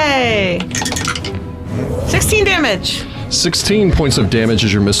 Yay! 16 damage. 16 points of damage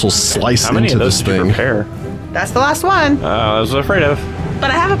as your missiles slice How many into of those this did you thing. repair? That's the last one. I was afraid of.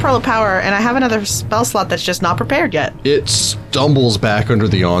 But I have a Pearl of Power, and I have another spell slot that's just not prepared yet. It stumbles back under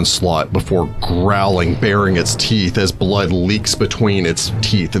the onslaught before growling, baring its teeth as blood leaks between its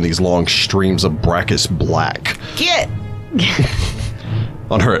teeth in these long streams of brackish black. Get!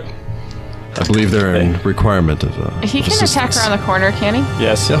 Unhurt. I believe they're in requirement of He can assistance. attack around the corner, can he?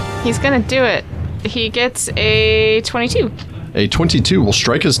 Yes. Yeah. He's gonna do it. He gets a 22. A 22 will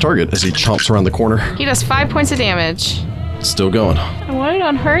strike his target as he chomps around the corner. He does 5 points of damage. Still going. I wanted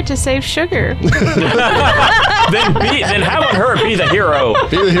on her to save sugar. Then have her be the hero.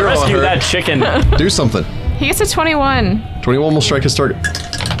 Be the hero, Rescue Unhurt. that chicken. Do something. He gets a 21. 21 will strike his target.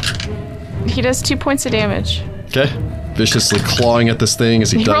 He does 2 points of damage. Okay. Viciously clawing at this thing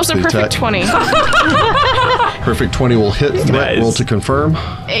as he He ducks rolls a the perfect attack. 20. Perfect 20 will hit. Threat Nice. roll to confirm.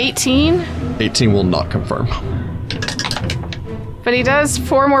 18. 18 will not confirm. But he does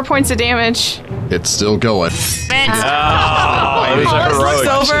 4 more points of damage. It's still going. Oh, it was a Hollis heroic.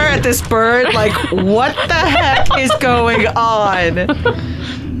 looks over at this bird like, what the heck is going on?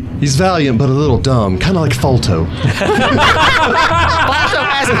 He's valiant but a little dumb, kind of like Falto. Balto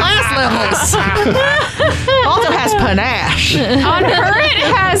has class levels. Balto has panache. On her,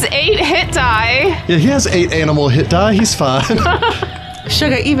 it has 8 hit die. Yeah, he has 8 animal hit die. He's fine.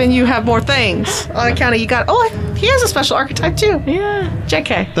 Sugar, even you have more things. On account of you got... Oh, he has a special archetype too. Yeah.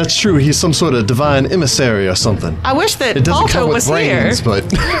 JK. That's true. He's some sort of divine emissary or something. I wish that It doesn't come Balto with was here. brains, but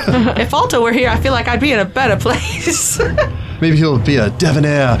If Balto were here, I feel like I'd be in a better place. maybe he'll be a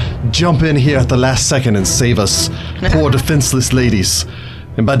debonair, jump in here at the last second and save us poor defenseless ladies.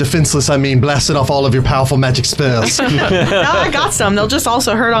 And by defenseless, I mean blasting off all of your powerful magic spells. No, I got some. They'll just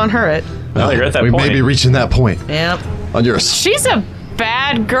also hurt on it. Well, you're at that we point. may be reaching that point. Yep. On yours. She's a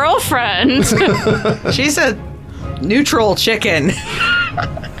bad girlfriend. She's a neutral chicken.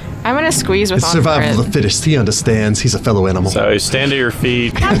 I'm going to squeeze with It's on survival of her. the fittest. He understands. He's a fellow animal. So stand to your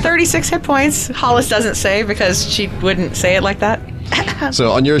feet. I have 36 hit points. Hollis doesn't say because she wouldn't say it like that.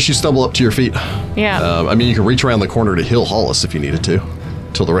 So on yours, you stumble up to your feet. Yeah. I mean, you can reach around the corner to heal Hollis if you needed to,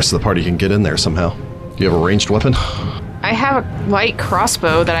 till the rest of the party can get in there somehow. Do you have a ranged weapon? I have a light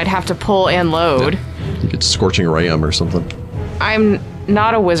crossbow that I'd have to pull and load. You could scorching ray him or something. I'm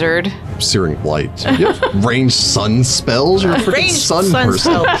not a wizard. Searing light. You have ranged sun spells. You're a freaking Ranged sun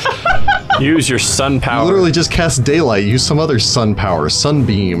person. spell. Use your sun power. Literally just cast daylight. Use some other sun power.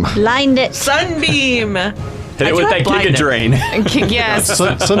 Sunbeam. Blind it. Sunbeam. Hit I it with do that have Giga blindness. Drain. Yes.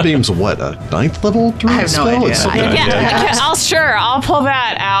 Sunbeam's what? A 9th level druid I have no spell? idea. It's something like that. I'll pull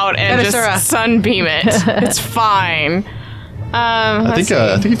that out and Sarah. just sunbeam it. It's fine. I think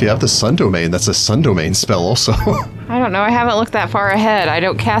if you have the sun domain, that's a sun domain spell also. I don't know. I haven't looked that far ahead. I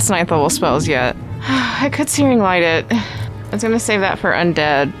don't cast 9th level spells yet. I could Searing Light it. I was going to save that for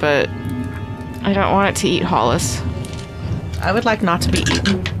undead, but I don't want it to eat Hollis. I would like not to be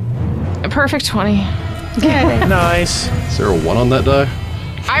eaten. A perfect 20. Nice. Is there a 1 on that die?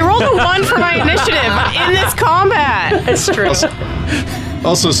 I rolled a 1 for my initiative in this combat. It's true.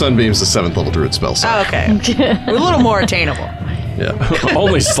 Also, Sunbeam's the 7th level druid spell. So. Oh, okay. We're a little more attainable. Yeah.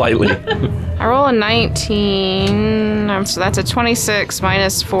 Only slightly. I roll a 19, so that's a 26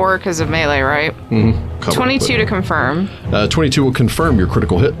 minus 4 because of melee, right? Cover 22 to confirm. 22 will confirm your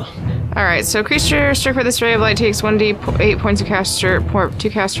critical hit. All right, so creature struck by this ray of light takes 1d8 points of caster, 2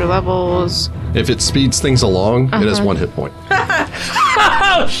 caster levels. If it speeds things along, it has 1 hit point.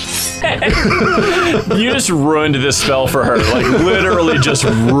 Oh, shit. You just ruined this spell for her. Like, literally just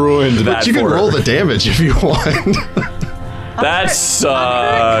ruined that But you can for roll her. the damage if you want. That Could have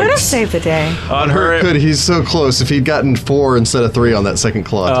sucks. saved the day. On her, Good, he's so close. If he'd gotten 4 instead of 3 on that second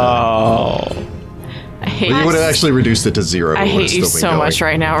claw attack. oh. I hate, You would have actually reduced it to 0. I hate you so much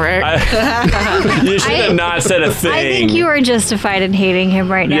right now, Rick. You should have not said a thing. I think you are justified in hating him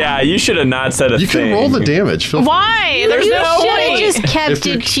right now. Yeah, you should have not said a You thing. can roll the damage. Feel Why? There's You no should have way. just kept If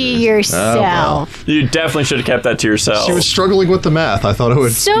you- it to yourself. You definitely should have kept that to yourself. She was struggling with the math. I thought it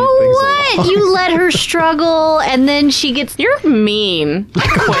would So speed things what? along. You let her struggle, and then she gets. You're mean.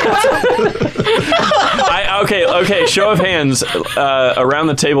 Okay. Show of hands around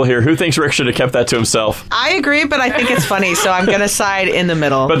the table here. Who thinks Rick should have kept that to himself? I agree, but I think it's funny, so I'm going to side in the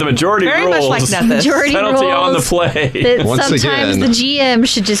middle. But the majority Very rules. much like Nethys. Majority Penalty on the rules play. that Once sometimes again- the GM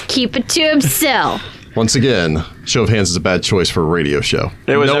should just keep it to himself. Once again, show of hands is a bad choice for a radio show.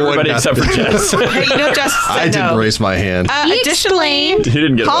 It was No one everybody got- except for Jess. Hey, you know, Jess I said didn't no. raise my hand. He Additionally, explained. He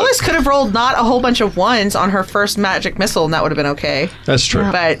didn't get a vote. Hollis could have rolled not a whole bunch of 1s on her first magic missile, and that would have been okay. That's true.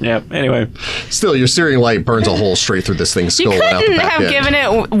 But Yeah, anyway. Still, your searing light burns a hole straight through this thing's You skull and out the couldn't back have end. given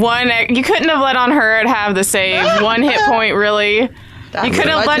it 1. You couldn't have let on her have the save. 1 hit point, really. You could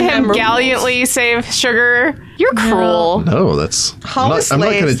have let him gallantly save Sugar. You're cruel. No, that's. Hollis I'm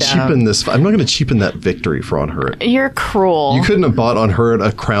not going lays to down. cheapen this. I'm not going to cheapen that victory for Unhurt. You're cruel. You couldn't have bought Unhurt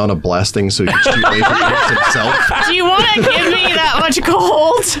a crown of blasting so he could shoot laser beams himself. Do you want to give me that much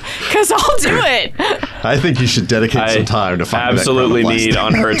gold? Because I'll do it. I think you should dedicate some time to find absolutely that crown of need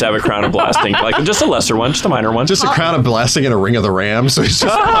blasting. on her to have a crown of blasting. Like, just a lesser one, just a minor one. Just a crown of blasting and a ring of the ram, so he's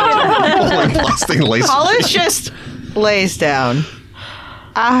just pulling blasting laser. Hollis just lays down.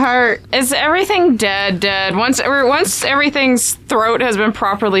 I hurt. Is everything dead? Once everything's throat has been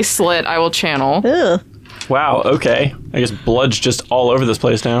properly slit, I will channel. Ugh. Wow, okay. I guess blood's just all over this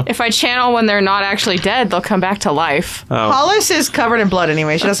place now. If I channel when they're not actually dead, they'll come back to life. Hollis is covered in blood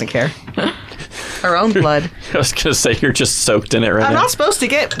anyway. She doesn't care. Her own blood. I was going to say, you're just soaked in it right I'm now. not supposed to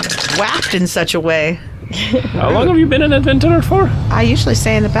get whacked in such a way. How long have you been an adventurer for? I usually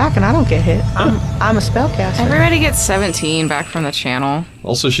stay in the back and I don't get hit. I'm a spellcaster. Everybody gets 17 back from the channel.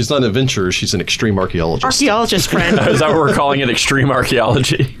 Also, she's not an adventurer, she's an extreme archaeologist. Archaeologist friend. Is that what we're calling it? Extreme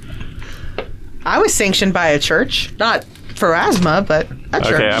archaeology? I was sanctioned by a church. Not for asthma, but a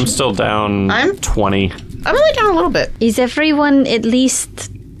church. Okay, I'm still down I'm- 20. I'm only down a little bit. Is everyone at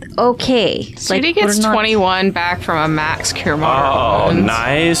least okay? Sweetie gets we're not- 21 back from a max cure Oh, wounds.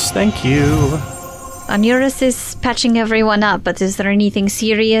 nice. Thank you. Onuris is patching everyone up, but is there anything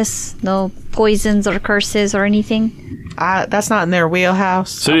serious? No poisons or curses or anything? That's not in their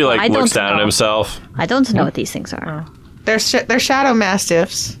wheelhouse. So he, I looks don't down at know. himself. I don't know what these things are. They're shadow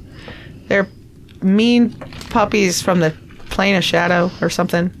mastiffs. They're mean puppies from the plane of shadow or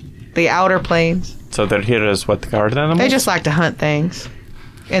something. The outer planes. So they're here as what, the guard animals? They just like to hunt things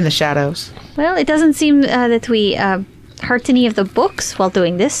in the shadows. Well, it doesn't seem that we hurt any of the books while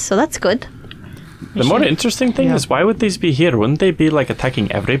doing this, so that's good. The more interesting thing is, why would these be here? Wouldn't they be,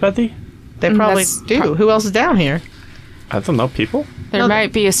 attacking everybody? They probably that's do. Who else is down here? I don't know, people? There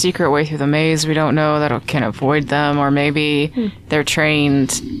might be a secret way through the maze we don't know that can avoid them, or maybe they're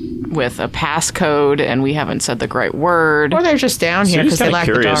trained with a passcode and we haven't said the right word. Or they're just down here Sudi's because they kind of lack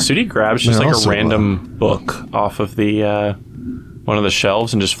the curious. dark. Sudi grabs just They're a also, random book off of the one of the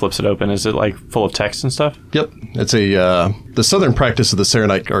shelves and just flips it open. Is it full of text and stuff? Yep, it's the southern practice of the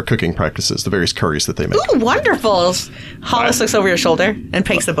Serenite are cooking practices, the various curries that they make. Ooh, wonderful. Hollis looks over your shoulder and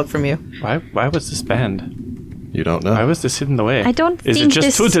takes the book from you. Why was this banned? You don't know. Why was this hidden away? I don't Is it think just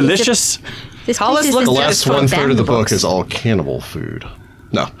this too is a- delicious? This Hollis place looks isn't The at just last for 1/3 of the book books. is all cannibal food.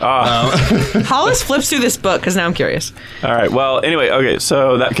 No. Hollis flips through this book because now I'm curious. All right. Well, anyway, okay.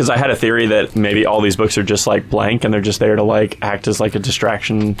 So that because I had a theory that maybe all these books are just blank and they're just there to act as a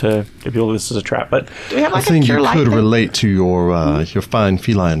distraction to give people this as a trap. But Do we have The a thing cure you light could thing? relate to your fine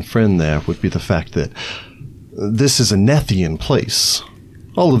feline friend there would be the fact that this is a Nethian place.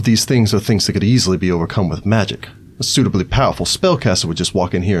 All of these things are things that could easily be overcome with magic. A suitably powerful spellcaster would just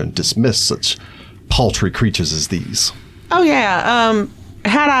walk in here and dismiss such paltry creatures as these. Oh, yeah.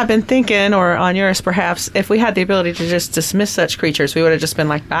 Had I been thinking, or on yours perhaps, if we had the ability to just dismiss such creatures, we would have just been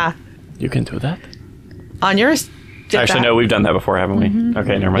like, bah. You can do that. On yours, Actually, no, we've done that before, haven't we?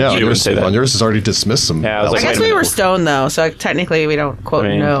 Okay, never mind. Yeah, You wouldn't say that. on yours has already dismissed them. Yeah, I was like, I guess wait a we were minute. stoned, though, so technically we don't quote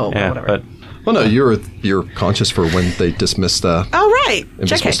no, yeah, or whatever. but Well, no, you're conscious for when they dismissed Oh, right.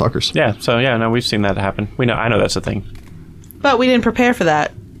 invisible JK. stalkers. yeah, so yeah, no, we've seen that happen. I know that's a thing. But we didn't prepare for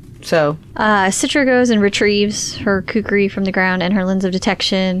that, so... Citra goes and retrieves her kukri from the ground and her lens of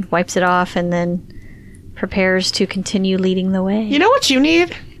detection, wipes it off, and then prepares to continue leading the way. You know what you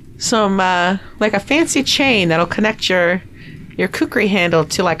need? Some, like a fancy chain that'll connect your kukri handle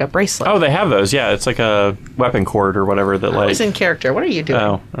to, like, a bracelet. Oh, they have those. Yeah, it's like a weapon cord or whatever that I like. was in character. What are you doing?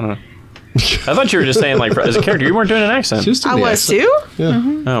 Oh, I don't know. I thought you were just saying like as a character. You weren't doing an accent. Just in I the was, accent. too?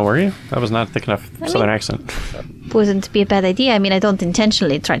 Yeah. Oh, were you? That was not thick enough southern accent. Wouldn't be a bad idea. I mean, I don't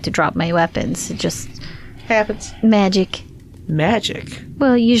intentionally try to drop my weapons. It just Happens. magic. Magic.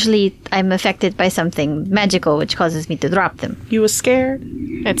 Well, usually I'm affected by something magical which causes me to drop them. You was scared?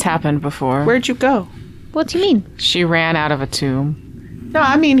 It's happened before. Where'd you go? What do you mean? She ran out of a tomb. No,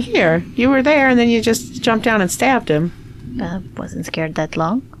 I mean here. You were there, and then you just jumped down and stabbed him. Wasn't scared that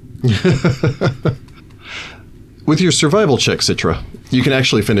long. With your survival check, Citra, you can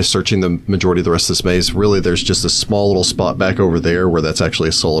actually finish searching the majority of the rest of this maze. Really, there's just a small little spot back over there where that's actually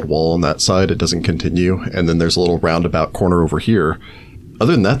a solid wall on that side. It doesn't continue. And then there's a little roundabout corner over here.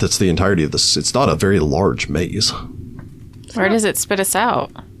 Other than that, that's the entirety of this. It's not a very large maze. Where does it spit us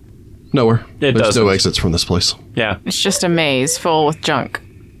out? Nowhere. It There's doesn't. no exits from this place. Yeah. It's just a maze full with junk.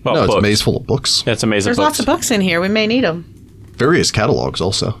 Well, No, it's a books. maze full of books. Yeah, it's a maze There's of books. lots of books in here. We may need them. Various catalogs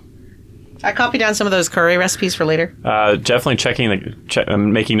also. I copied down some of those curry recipes for later. Definitely checking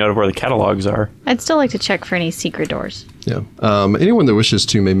making note of where the catalogs are. I'd still like to check for any secret doors. Yeah. Anyone that wishes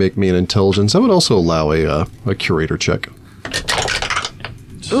to may make me an intelligence. I would also allow a curator check.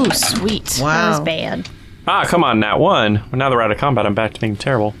 Ooh, sweet. That was Wow. bad. Ah, come on, Nat 1. Now that we're out of combat, I'm back to being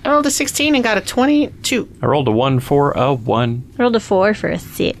terrible. I rolled a 16 and got a 22. I rolled a 1 for a 1. Rolled a 4 for a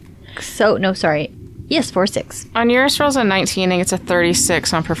 6. So, no, sorry. Yes, 4, 6. On yours rolls a 19 and gets a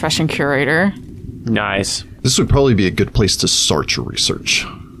 36 on Profession Curator. Nice. This would probably be a good place to start your research.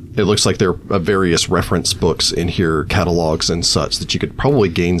 It looks like there are various reference books in here, catalogs and such, that you could probably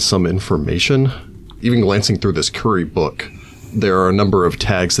gain some information. Even glancing through this curry book, there are a number of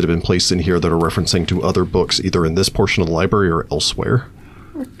tags that have been placed in here that are referencing to other books, either in this portion of the library or elsewhere.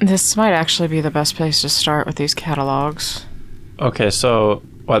 This might actually be the best place to start with these catalogs. Okay, so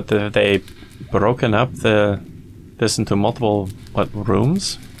what? They broken up this into multiple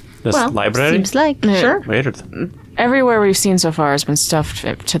rooms? This library? Seems like. Sure. Weird. Everywhere we've seen so far has been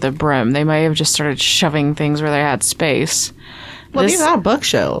stuffed to the brim. They may have just started shoving things where they had space. Well, This- these are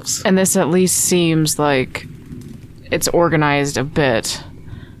bookshelves. And this at least seems like it's organized a bit.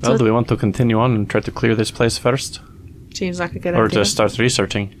 Well, do we want to continue on and try to clear this place first, Seems like a good or idea. just start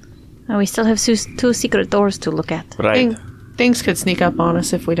researching? Oh, we still have 2 secret doors to look at. Right. Things could sneak up on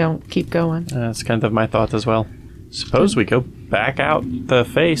us if we don't keep going. That's kind of my thought as well. Suppose we go back out the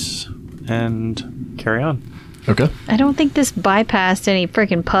face and carry on. Okay. I don't think this bypassed any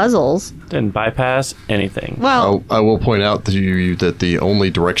freaking puzzles. Didn't bypass anything. Well, I will point out to you that the only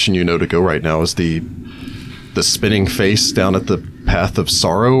direction you know to go right now is the spinning face down at the Path of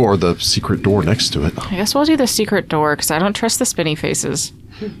Sorrow or the secret door next to it. I guess we'll do the secret door because I don't trust the spinny faces.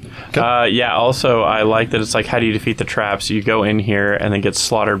 Yeah, also, I like that it's like, how do you defeat the traps? You go in here and then get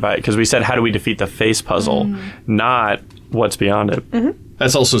slaughtered by it. Because we said, how do we defeat the face puzzle? Not what's beyond it.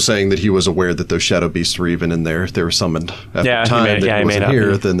 That's also saying that he was aware that those shadow beasts were even in there. They were summoned at Yeah, the he time made- that yeah, he he wasn't made out.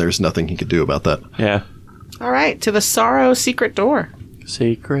 here. Then there's nothing he could do about that. Yeah. all right, to the Sorrow secret door.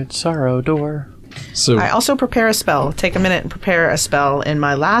 Secret sorrow door. So, I also prepare a spell. Take a minute and prepare a spell in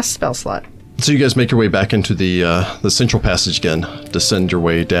my last spell slot. so you guys make your way back into the central passage again. Descend your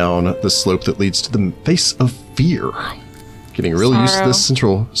way down the slope that leads to the face of fear. Getting really used to Sorrow. this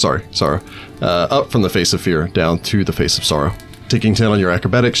central. Sorrow. Up from the face of fear down to the face of sorrow. Taking 10 on your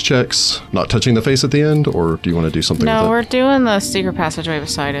acrobatics checks. Not touching the face at the end, or do you want to do something No, with we're it? doing the secret passageway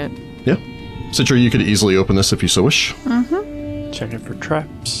beside it. Yeah. Citra, you could easily open this if you so wish. Check it for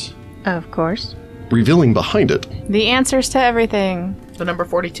traps. Of course. Revealing behind it, The answers to everything. The number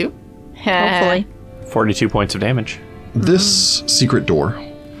 42. Hopefully. 42 points of damage. this secret door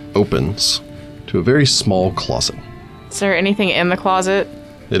opens to a very small closet. Is there anything in the closet?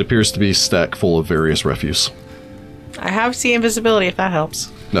 It appears to be a stack full of various refuse. I have see invisibility if that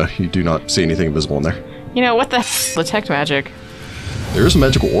helps. No, you do not see anything invisible in there. You know, what the detect magic? There's a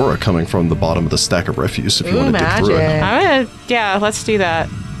magical aura coming from the bottom of the stack of refuse if you want to dig through it. Yeah, let's do that.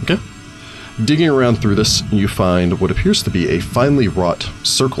 Okay. Digging around through this, you find what appears to be a finely wrought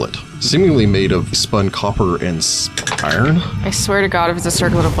circlet, seemingly made of spun copper and iron. I swear to God, if it's a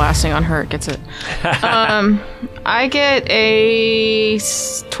circlet of blasting on her, it gets it. I get a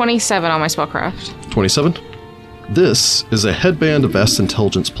 27 on my spellcraft. 27. This is a headband of vast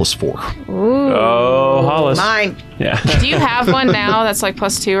intelligence +4. Oh, Hollis. Mine. Yeah. Do you have one now that's like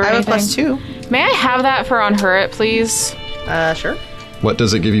 +2 or I have a anything? +2. May I have that for on her, please? Sure. What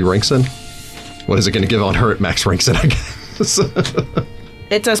does it give you ranks in? What is it going to give on her at max ranks in, I guess?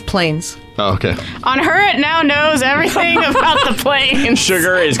 It does planes. Oh, okay. On her, it now knows everything about the plane.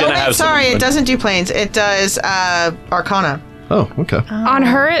 Sugar is going to have Sorry, some... it doesn't do planes. It does Arcana. Oh, okay. On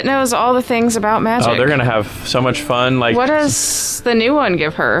her, it knows all the things about magic. Oh, they're going to have so much fun. Like, What does the new one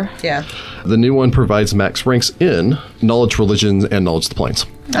give her? Yeah. The new one provides max ranks in knowledge, religion, and knowledge of the planes.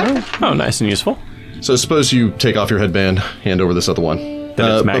 Oh, nice and useful. So suppose you take off your headband, hand over this other one. Then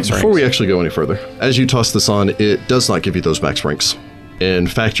it's max but before ranks. we actually go any further, as you toss this on, it does not give you those max ranks. In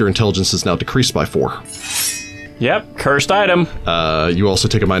fact, your intelligence is now decreased by 4. Yep, cursed item. You also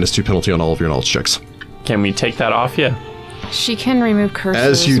take a -2 penalty on all of your knowledge checks. Can we take that off you? She can remove curses.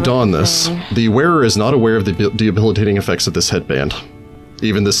 As you with don the this, thing. the wearer is not aware of the debilitating effects of this headband.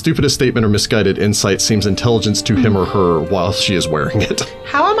 Even the stupidest statement or misguided insight seems intelligence to him or her while she is wearing it.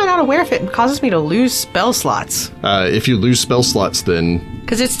 How am I not aware if it causes me to lose spell slots? If you lose spell slots, then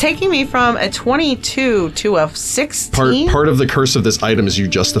Because it's taking me from a 22 to a 16. part of the curse of this item is you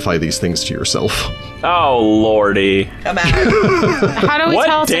justify these things to yourself. Oh, lordy. Come on. How do we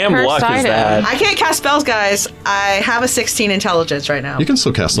tell What it's a damn cursed luck is item? that? I can't cast spells, guys. I have a 16 intelligence right now. You can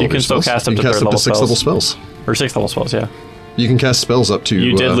still cast all You of can your still spells. cast up You to can cast third up to level 6th level spells. Or 6th level spells, yeah. You can cast spells up to...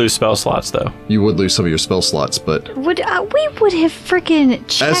 You did lose spell slots, though. You would lose some of your spell slots, but... We would have freaking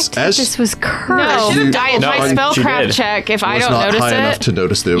checked as- if this was cursed. No, You- my No, she spellcraft did. check, if I was don't not notice high enough it. to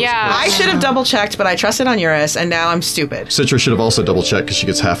notice that it was Yeah. I should have double checked, but I trusted on Eurus, and now I'm stupid. Citra should have also double checked because she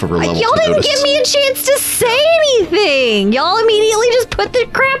gets half of her level Y'all to didn't notice. give me a chance to say anything. Y'all immediately just put the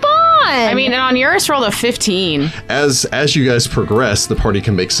crap on. I mean, and on Eurus rolled a 15. As you guys progress, the party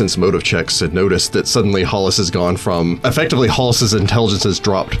can make sense motive checks and notice that suddenly Hollis has gone from... Effectively, Hollis's intelligence has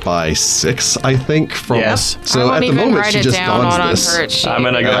dropped by 6, I think. From Yes. I So won't at the even moment, write she it just down dons on this. her sheet. I'm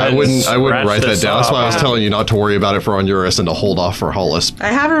going to go ahead I wouldn't and write that this down. That's why I was off. telling you not to worry about it for on Eurus and to hold off for Hollis. I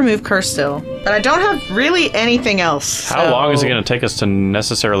have removed curse still, but I don't have really anything else. How long is it going to take us to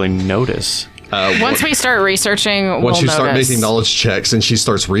necessarily notice? Once we start researching, Once we'll you start notice. making knowledge checks and she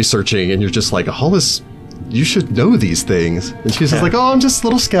starts researching and you're just like, Hollis, you should know these things. And she's just like, oh, I'm just a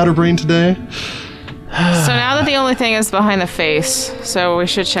little scatterbrained today. So now that the only thing is behind the face, so we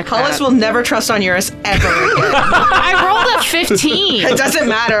should check Hollis that. will never trust on Eurus ever again. I rolled a 15. It doesn't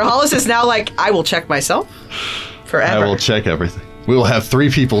matter. Hollis is now like, I will check myself forever. I will check everything. We will have 3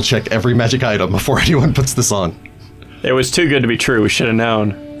 people check every magic item before anyone puts this on. It was too good to be true. We should have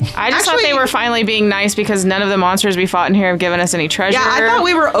known. I just thought Actually- they were finally being nice because none of the monsters we fought in here have given us any treasure. Yeah, I thought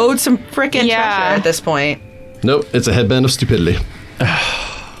we were owed some freaking Yeah. treasure at this point. Nope, it's a headband of stupidity.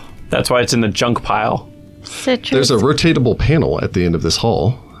 That's why it's in the junk pile. Citra, There's a rotatable panel at the end of this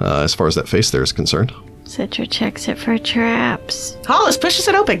hall, as far as that face there is concerned. Citra checks it for traps. Hollis pushes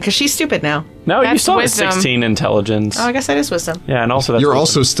it open because she's stupid now. No, you That's still have wisdom. 16 intelligence. Oh, I guess that is wisdom. Yeah, and also that's You're wisdom.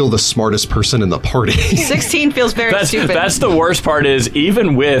 also still the smartest person in the party. 16 feels very stupid. That's the worst part is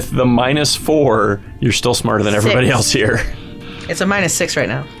even with the -4, you're still smarter than everybody 6. else here. It's a -6 right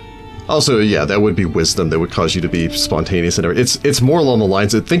now. Also, yeah, that would be wisdom that would cause you to be spontaneous and everything. It's more along the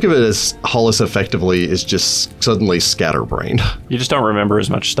lines of, think of it as Hollis effectively is just suddenly scatterbrained. You just don't remember as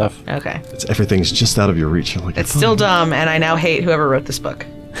much stuff. Okay. Everything's just out of your reach. You're like, It's still dumb, and I now hate whoever wrote this book.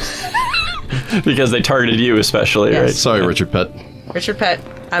 Because they targeted you especially, Yes. right? sorry, Richard Pett. Richard Pett,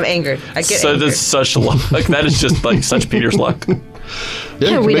 I'm angered. I get So angered. that's such luck. Like, that is just like such Peter's luck. Yeah, you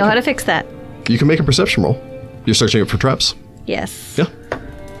Sure, can we make know a- how to fix that. You can make a perception roll. You're searching it for traps. Yes. Yeah.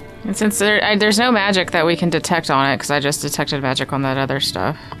 And since there's no magic that we can detect on it, because I just detected magic on that other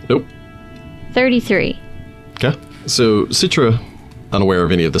stuff. Nope. 33. Okay. So Citra, unaware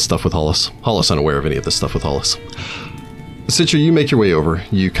of any of this stuff with Hollis. Hollis, unaware of any of this stuff with Hollis. Citra, you make your way over.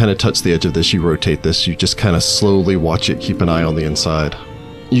 You kind of touch the edge of this. You rotate this. You just kind of slowly watch it. Keep an eye on the inside.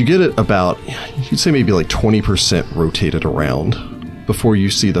 You get it about, you'd say maybe like 20% rotated around before you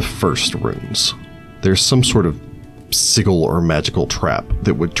see the first runes. There's some sort of sigil or magical trap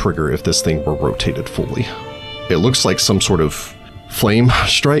that would trigger if this thing were rotated fully. It looks like some sort of flame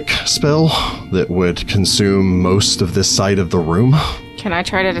strike spell that would consume most of this side of the room. Can I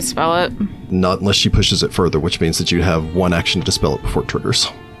try to dispel it? Not unless she pushes it further, which means that you have one action to dispel it before it triggers.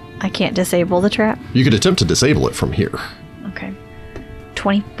 I can't disable the trap. You could attempt to disable it from here. Okay.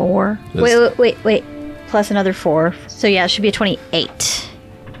 24. Yes. Wait. Plus another 4. So yeah, it should be a 28.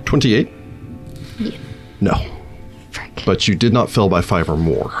 28? Yeah. No. Frick. But you did not fail by 5 or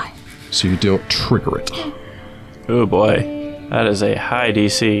more. So you don't trigger it. Oh boy, that is a high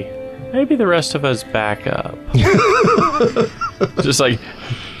DC. Maybe the rest of us back up. Just like,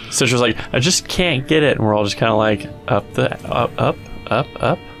 Citra's like, I just can't get it, and we're all just kind of like,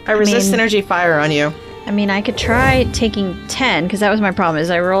 up. I resist energy fire on you. I mean, I could try taking 10, because that was my problem, is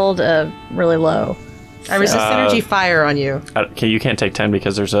I rolled really low. I resist energy fire on you. Okay, you can't take 10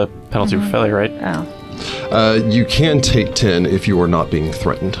 because there's a penalty for failure, right? Oh. You can take 10 if you are not being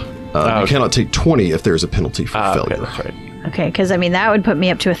threatened. You cannot take 20 if there's a penalty for failure. Okay, that's right. Okay, because I mean, that would put me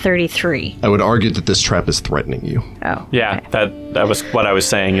up to a 33. I would argue that this trap is threatening you. Oh. Yeah, okay. that was what I was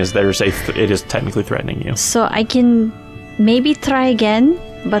saying. Is it is technically threatening you. So I can maybe try again,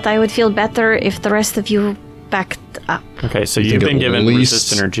 but I would feel better if the rest of you backed up. Okay, so you've been given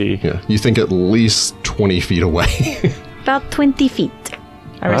resist energy. Yeah, you think at least 20 feet away. About 20 feet.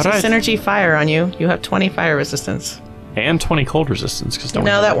 I resist energy fire on you. You have 20 fire resistance. And 20 cold resistance. Cause no,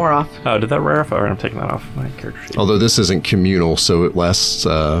 that wore off. Oh, did that wear off? All right, I'm taking that off my character sheet. Although this isn't communal, so it lasts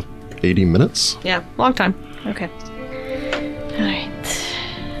 80 minutes. Yeah, long time. Okay. Alright.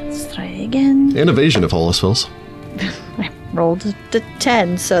 Let's try again. And evasion if all else fails. I rolled the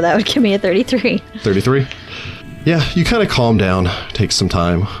 10, so that would give me a 33. 33. Yeah, you kind of calm down, take some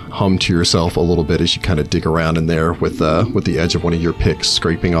time, hum to yourself a little bit as you kind of dig around in there with the edge of one of your picks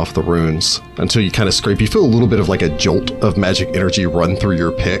scraping off the runes. Until you kind of scrape, you feel a little bit of like a jolt of magic energy run through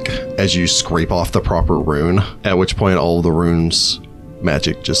your pick as you scrape off the proper rune, at which point all of the runes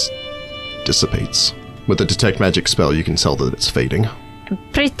magic just dissipates. With the detect magic spell, you can tell that it's fading. I'm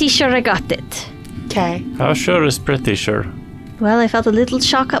pretty sure I got it. Okay. How sure is pretty sure? Well, I felt a little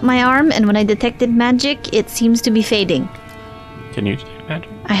shock up my arm, and when I detected magic, it seems to be fading. Can you detect magic?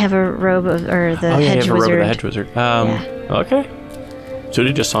 I have a robe of, or the hedge you have a wizard. robe of the hedge wizard. Okay.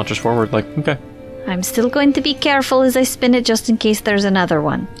 Sudi just saunters forward like, okay. I'm still going to be careful as I spin it just in case there's another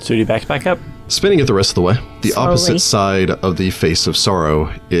one. Sudi backs back up. Spinning it the rest of the way, the Slowly. opposite side of the face of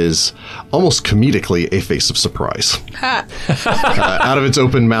sorrow is almost comedically a face of surprise. Out of its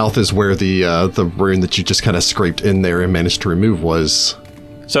open mouth is where the rune that you just kind of scraped in there and managed to remove was.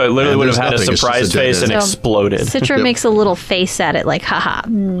 So it literally And would have there's had a nothing, it's surprise just a dead face and end. exploded. Citra Yep. makes a little face at it, like, haha,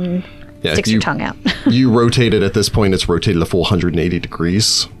 Yeah, sticks her tongue out. You rotate it at this point, it's rotated a full 180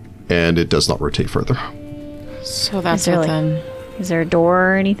 degrees, and it does not rotate further. So that's Is there, it like- then. Is there a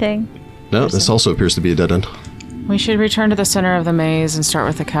door or anything? No, this also appears to be a dead end. We should return to the center of the maze and start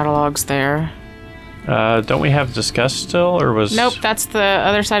with the catalogs there. Don't we have discuss still, or was? Nope, that's the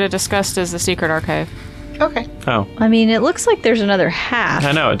other side of Disgust is the secret archive. Okay. Oh, I mean, it looks like there's another half.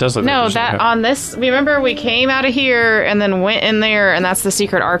 I know it does look. No, like that on this. Remember, we came out of here and then went in there, and that's the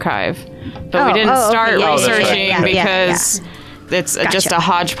secret archive. But we didn't start okay, yeah, researching yeah, because it's just a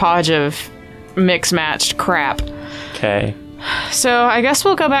hodgepodge of mix-matched crap. Okay. So I guess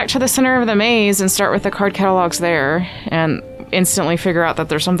we'll go back to the center of the maze and start with the card catalogs there, and instantly figure out that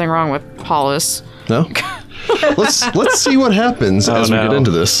there's something wrong with Hollis. No? Let's see what happens as we get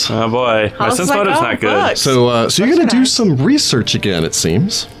into this. Oh boy, my was sense like, motive's oh, not good. books. So you're going to do some research again, it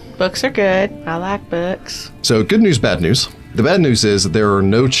seems. Books are good. I like books. So good news, bad news. The bad news is there are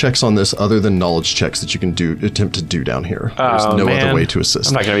no checks on this other than knowledge checks that you can attempt to do down here. There's Oh, no man. other way to assist.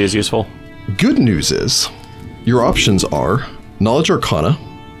 I'm not going to be as useful. Good news is your options are knowledge arcana,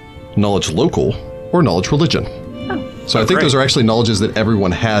 knowledge local, or knowledge religion. So I think great. those are actually knowledges that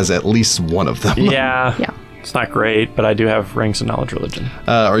everyone has at least one of them. Yeah. Yeah. It's not great, but I do have ranks of knowledge religion.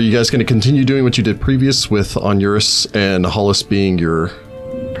 Are you guys going to continue doing what you did previous with Onuris and Hollis being your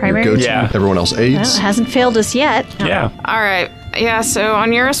Primary? go-to? Yeah. Everyone else Well, aids? it hasn't failed us yet. Yeah. All right. Yeah, so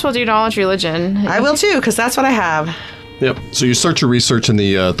on Eurus we'll do knowledge religion. I will too, because that's what I have. Yep. So you start your research in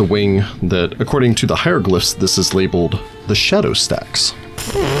the wing that, according to the hieroglyphs, this is labeled the Shadow Stacks.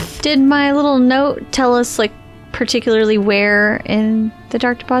 Did my little note tell us, like, particularly where in the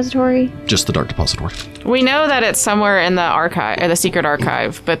Dark Depository? Just the Dark Depository. We know that it's somewhere in the archive, or the secret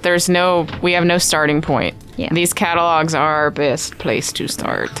archive, but we have no starting point. Yeah. These catalogs are our best place to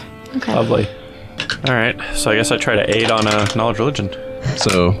start. Okay. Lovely. All right. So I guess I try to aid on a knowledge religion.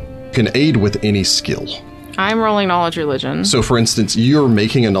 So you can aid with any skill. I'm rolling knowledge religion. So, for instance, you're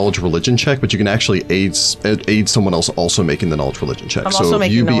making a knowledge religion check, but you can actually aid someone else also making the knowledge religion check. I'm so also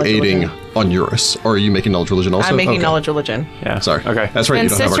making you be knowledge aiding religion. on Eurus. Or are you making knowledge religion also? I'm making Okay. knowledge religion. Yeah. Sorry. Okay. That's right. and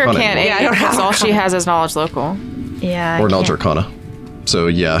you don't have Sister Arcana can't anymore. aid I don't have because all she has is knowledge local. Yeah. Or I knowledge can't- Arcana. So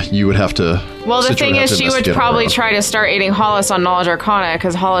yeah, you would have to. Well, the Citra thing have is, to she would investigate probably her own. try to start aiding Hollis on Knowledge Arcana,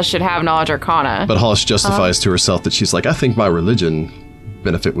 because Hollis should have Knowledge Arcana. But Hollis justifies to herself that she's like, I think my religion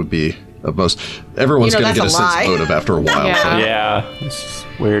benefit would be of most. Everyone's going to get a that's a sense lie. of motive after a while. Yeah. Yeah, this is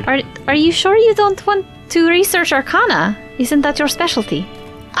weird. Are you sure you don't want to research Arcana? Isn't that your specialty?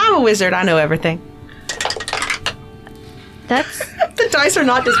 I'm a wizard. I know everything. That's. The dice are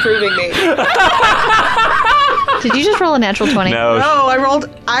not disproving me. Did you just roll a natural 20? No, Oh, I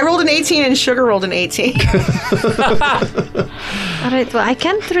rolled an 18 and Sugar rolled an 18. All right, well, I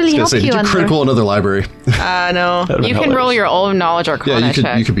can't really I help was gonna say, you did you under. critical another library? No. that'd You been can roll hilarious. your own Knowledge Yeah, Arcana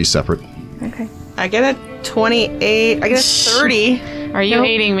check. you could be separate. Okay. I get a 28. I get a 30. Are you Nope.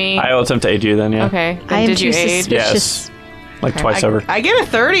 aiding me? I'll attempt to aid you then, yeah. Okay. Then I am did too you aid? suspicious. Like twice over. I get a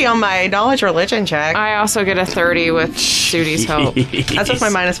 30 on my knowledge religion check. I also get a 30 with Sudi's help. That's with my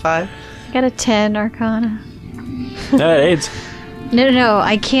 -5. I got a 10 Arcana. No, it aids. No,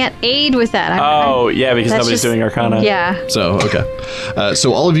 I can't aid with that. Oh, yeah, because That's nobody's just- doing Arcana. Yeah. So, okay.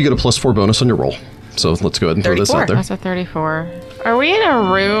 So all of you get a +4 bonus on your roll. So let's go ahead and throw this 34. out there. That's a 34. Are we in a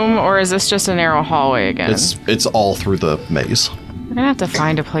room, or is this just a narrow hallway again? It's all through the maze. We're gonna have to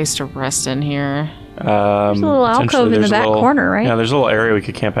find a place to rest in here. There's a little alcove potentially in the there's a back little- corner, right? Yeah, there's a little area we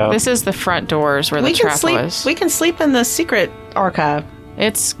could camp out. This is the front doors where We the can trap sleep. was. We can sleep in the secret archive.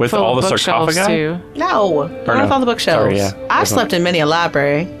 It's With full all of the bookshelves sarcophagi? too. No, not no. with all the bookshelves. Sorry, yeah. I've slept in many a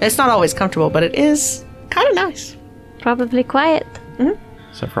library. It's not always comfortable, but it is kind of nice. Probably quiet.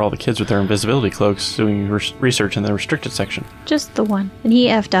 Except for all the kids with their invisibility cloaks doing research in the restricted section. Just the one. And he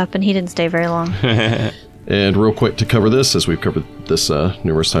effed up and he didn't stay very long. And real quick to cover this, as we've covered this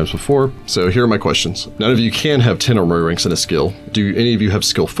numerous times before. So here are my questions. None of you can have 10 or more ranks in a skill. Do any of you have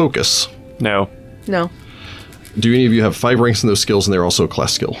skill focus? No. No. Do any of you have 5 ranks in those skills and they're also a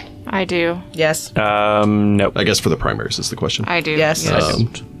class skill? I do. Yes. Nope. I guess for the primaries is the question. I do. Yes.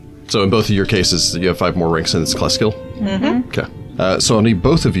 So in both of your cases, you have 5 more ranks and it's a class skill? Mm-hmm. Okay. So I'll need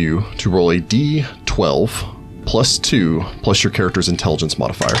both of you to roll a D12 plus 2 plus your character's intelligence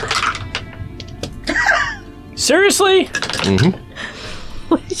modifier. Seriously?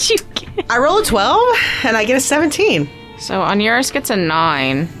 What did you get? I roll a 12 and I get a 17. So Onuris gets a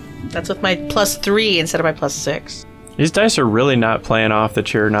 9. That's with my +3 instead of my +6. These dice are really not playing off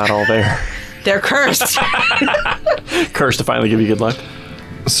that you're not all there. They're cursed. Cursed to finally give you good luck.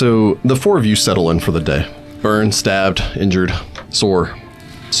 So the 4 of you settle in for the day. Burned, stabbed, injured, sore,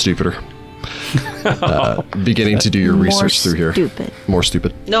 stupider. Beginning to do your research through here. Stupid. More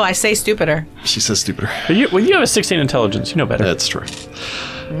stupid. No, I say stupider. She says stupider. But you have a 16 intelligence. You know better. That's true.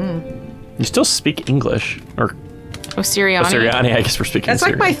 You still speak English. Or Osiriani. Syriani, I guess we're speaking That's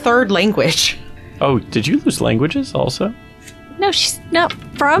like my Syrian. 3rd language. Oh, did you lose languages also? No, she's not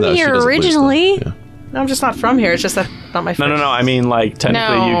from No, she here doesn't lose originally. them. No, I'm just not from here. It's just that not my No, first. I mean, like,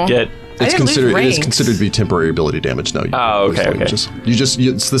 technically No. you get... Yeah. It's didn't lose considered. It is ranks. considered to be temporary ability damage. No. You Oh, lose okay, okay. languages.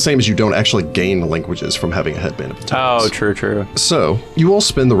 It's the same as you don't actually gain languages from having a headband of Oh, intelligence. true. So, you all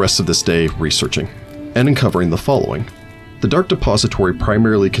spend the rest of this day researching and uncovering the following. The Dark Depository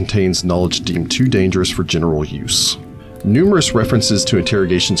primarily contains knowledge deemed too dangerous for general use. Numerous references to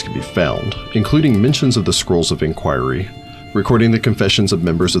interrogations can be found, including mentions of the Scrolls of Inquiry, recording the confessions of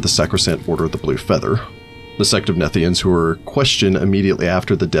members of the Sacrosanct Order of the Blue Feather, the sect of Nethians who were questioned immediately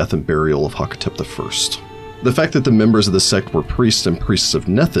after the death and burial of Hakatep I. The fact that the members of the sect were priests and priests of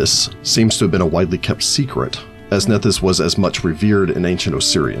Nethys seems to have been a widely kept secret, as Nethys was as much revered in ancient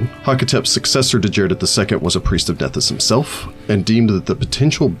Osirian. Hakatep's successor Djerdit II was a priest of Nethys himself, and deemed that the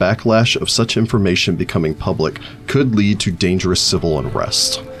potential backlash of such information becoming public could lead to dangerous civil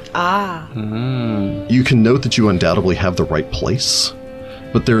unrest. You can note that you undoubtedly have the right place,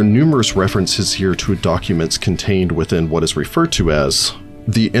 but there are numerous references here to documents contained within what is referred to as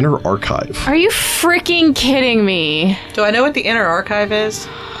the Inner Archive. Are you freaking kidding me? Do I know what the inner archive is?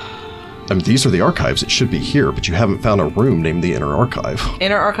 I mean, these are the archives. It should be here, but you haven't found a room named the Inner Archive.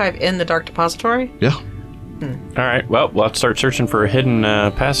 Inner archive in the Dark Depository? Yeah. All right, well, we'll have to start searching for hidden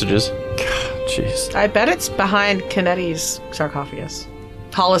passages. God, jeez. I bet it's behind Canetti's sarcophagus.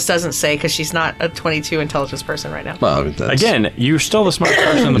 Hollis doesn't say because she's not a 22 intelligence person right now. Well, I mean, that's, Again, you're still the smartest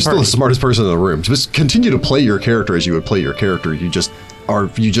person in the you're still party. the smartest person in the room. Just continue to play your character as you would play your character. You just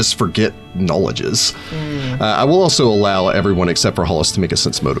forget knowledges. I will also allow everyone except for Hollis to make a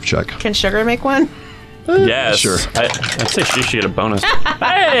sense motive check. Can Sugar make one? Yes. Sure. I'd say she should get a bonus.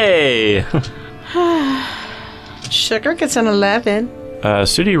 Hey! Sugar gets an 11.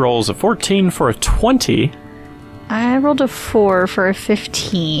 Sudi rolls a 14 for a 20. I rolled a 4 for a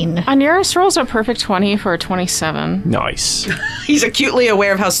 15. Onuris rolls a perfect 20 for a 27. Nice. He's acutely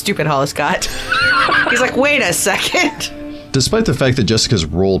aware of how stupid Hollis got. He's like, wait a second. Despite the fact that Jessica's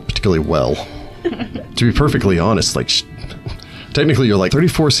rolled particularly well, to be perfectly honest, like, technically you're like,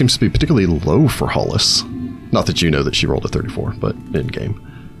 34 seems to be particularly low for Hollis. Not that you know that she rolled a 34, but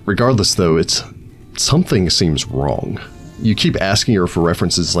in-game. Regardless, though, something seems wrong. You keep asking her for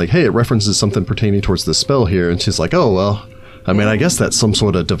references, like, hey, it references something pertaining towards the spell here, and she's like, oh, well, I mean, I guess that's some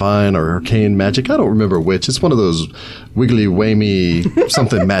sort of divine or arcane magic. I don't remember which. It's one of those wiggly-whammy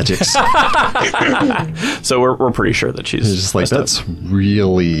something magics. So we're pretty sure that she's just like, that's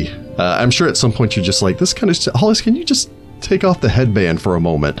really... I'm sure at some point you're just like, this kind of... Hollis, can you just take off the headband for a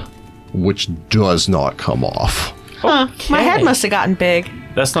moment? Which does not come off. Huh. My head must have gotten big.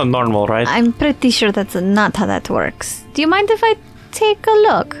 That's not normal, right? I'm pretty sure that's not how that works. Do you mind if I take a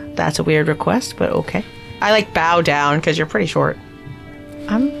look? That's a weird request, but okay. I like bow down because you're pretty short.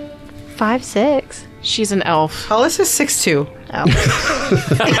 I'm 5'6". She's an elf. Hollis is 6'2".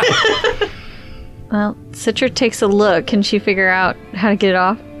 Oh. Well, Citra takes a look. Can she figure out how to get it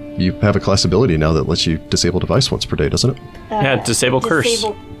off? You have a class ability now that lets you disable device once per day, doesn't it? Yeah, disable curse.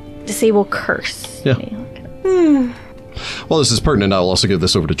 Disable curse. Yeah. Well, this is pertinent. I'll also give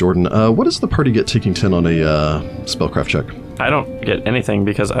this over to Jordan. What does the party get taking 10 on a spellcraft check? I don't get anything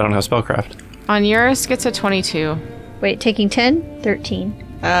because I don't have spellcraft. On Eurus gets a 22. Wait, taking 10?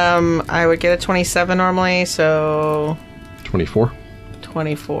 13. I would get a 27 normally, so 24?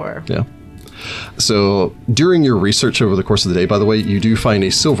 24. Yeah. So during your research over the course of the day, by the way, you do find a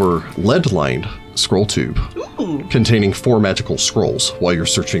silver lead-lined scroll tube containing 4 magical scrolls while you're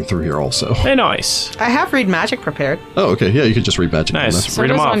searching through here also. Hey, nice. I have read magic prepared. Oh, okay. Yeah, you could just read magic. Nice. So Read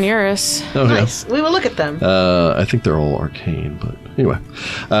does them off. on Eurus. Oh, Nice. We will look at them. yeah. I think they're all arcane, but anyway.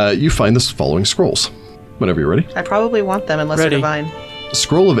 You find this following scrolls. Whenever you're ready. I probably want them unless Ready. they're divine.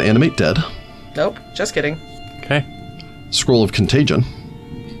 Scroll of Animate Dead. Nope, just kidding. Okay. Scroll of Contagion.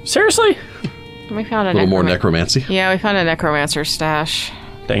 Seriously? We found a A little more necromancy. Yeah, we found a necromancer stash.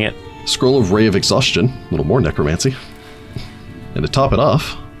 Dang it. Scroll of Ray of Exhaustion. A little more necromancy. And to top it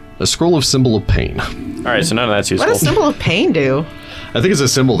off, a scroll of Symbol of Pain. All right, so none of that's useful. What does Symbol of Pain do? I think it's a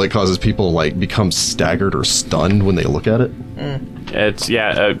symbol that causes people like become staggered or stunned when they look at it. It's,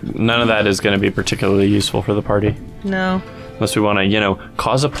 none of that is going to be particularly useful for the party. No. Unless we want to,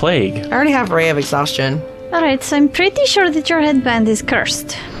 cause a plague. I already have Ray of Exhaustion. Alright, so I'm pretty sure that your headband is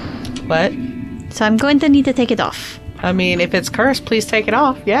cursed. What? So I'm going to need to take it off. I mean, if it's cursed, please take it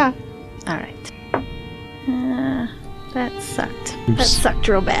off. Yeah. Alright. That sucked. That sucked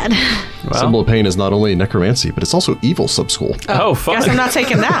real bad. Well, Symbol of Pain is not only necromancy, but it's also evil subschool. oh, fun. Guess I'm not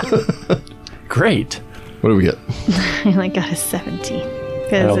taking that. Great. What do we get? I only got a 17. I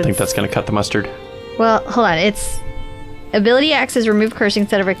don't think that's going to cut the mustard. Well, hold on. It's ability acts as remove curse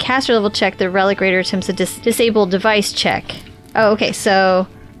instead of a caster level check. The relic raider attempts a disable device check. Oh, okay. So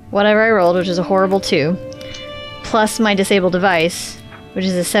whatever I rolled, which is a horrible 2, plus my disable device, which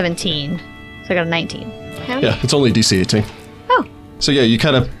is a 17. So I got a 19. Yeah, it's only DC 18. Oh. So yeah, you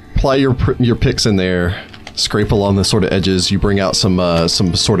kind of ply your picks in there, scrape along the sort of edges. You bring out some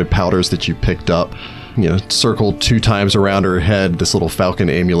assorted powders that you picked up. Circle 2 times around her head, this little falcon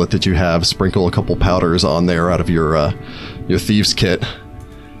amulet that you have. Sprinkle a couple powders on there out of your thieves kit,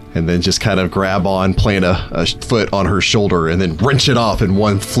 and then just kind of grab on, plant a foot on her shoulder, and then wrench it off in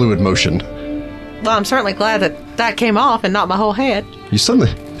one fluid motion. Well, I'm certainly glad that came off and not my whole head. You suddenly,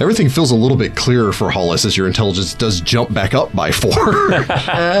 everything feels a little bit clearer for Hollis as your intelligence does jump back up by 4.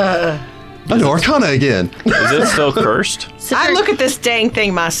 I know, Arcana again. Is it still cursed? I look at this dang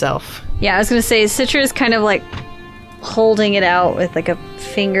thing myself. Yeah, I was gonna say Citra is kind of like holding it out with like a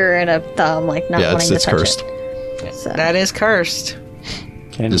finger and a thumb, like not Yeah, wanting it's to touch cursed. it. So. That is cursed.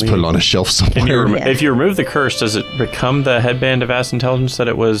 Just put it on a shelf somewhere. Yeah. If you remove the curse, does it become the headband of vast intelligence that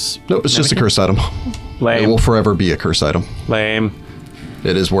it was? Nope, it's just a curse item. It Lame. will forever be a curse item. Lame.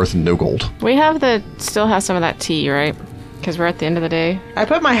 It is worth no gold. We still have some of that tea, right? Because we're at the end of the day. I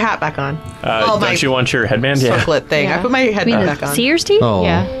put my hat back on. my Don't you want your headband? Yeah. circlet thing. Yeah. I put my I mean, headband back the on. Seer's tea? Oh,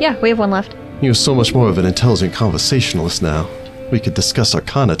 Yeah. Yeah, we have one left. You're so much more of an intelligent conversationalist now. We could discuss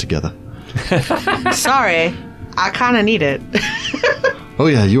Arcana together. Sorry. I kind of need it. Oh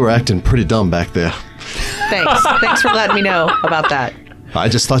yeah, you were acting pretty dumb back there. Thanks. Thanks for letting me know about that. I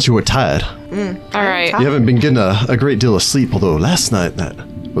just thought you were tired. All right. You haven't been getting a great deal of sleep, although last night,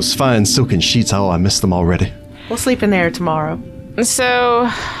 those fine silken sheets, I missed them already. We'll sleep in there tomorrow. So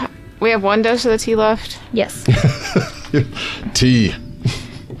we have 1 dose of the tea left. Yes. Tea.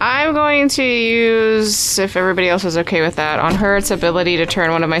 I'm going to use, if everybody else is okay with that, on her its ability to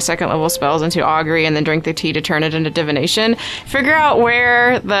turn one of my 2nd level spells into augury and then drink the tea to turn it into divination. Figure out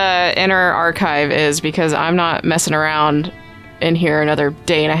where the inner archive is because I'm not messing around in here another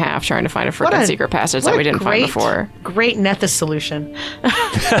day and a half trying to find a freaking secret passage that we didn't find before. Great Nethys solution.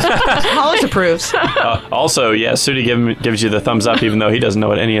 Hollis approves. Also, yeah, Sudi gives you the thumbs up, even though he doesn't know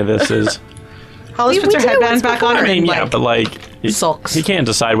what any of this is. Hollis puts her headbands back on. I mean, yeah, but like, sulks. He can't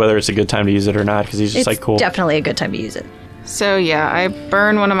decide whether it's a good time to use it or not because he's just like, cool. Definitely a good time to use it. So yeah, I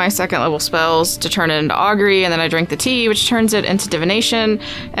burn one of my second level spells to turn it into augury, and then I drink the tea, which turns it into divination.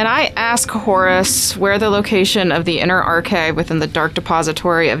 And I ask Horus where the location of the inner archive within the dark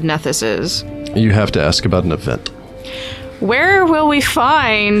depository of Nethys is. You have to ask about an event. Where will we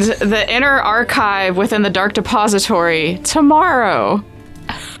find the inner archive within the dark depository tomorrow?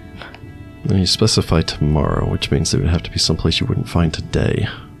 You specify tomorrow, which means it would have to be someplace you wouldn't find today.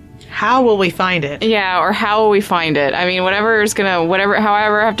 How will we find it? Yeah, or how will we find it? I mean,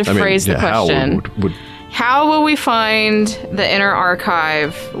 however I have to phrase the question. How will we find the inner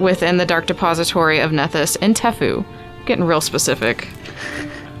archive within the dark depository of Nethys in Tefu? I'm getting real specific.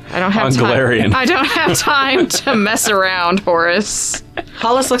 I don't have time. I don't have time to mess around, Horus.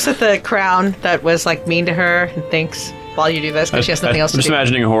 Hollis looks at the crown that was like mean to her and thinks while you do this because she has nothing else to do. I'm just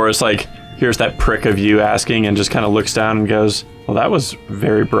imagining Horus like here's that prick of you asking and just kind of looks down and goes, well, that was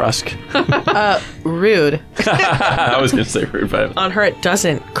very brusque. Rude. I was going to say rude, but... On her, it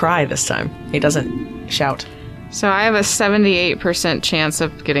doesn't cry this time. He doesn't shout. So I have a 78% chance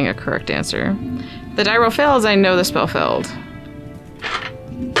of getting a correct answer. The die roll fails, I know the spell failed.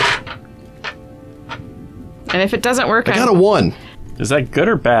 And if it doesn't work, I got a 1. Is that good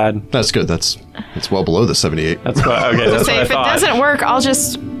or bad? That's good. It's well below the 78. That's what, okay. That's what I thought. If it doesn't work, I'll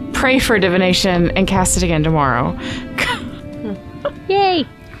just pray for divination and cast it again tomorrow. Yay!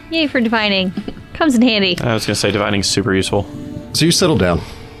 Yay for divining. Comes in handy. I was going to say divining's super useful. So you settle down.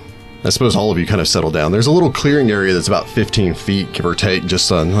 I suppose all of you kind of settle down. There's a little clearing area that's about 15 feet, give or take,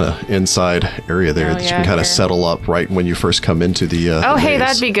 just on the inside area there that you can kind of settle up right when you first come into the the hey, maze.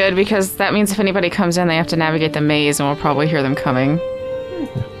 that'd be good, because that means if anybody comes in, they have to navigate the maze, and we'll probably hear them coming.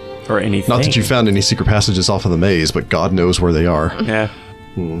 Or anything. Not that you found any secret passages off of the maze, but God knows where they are. Yeah.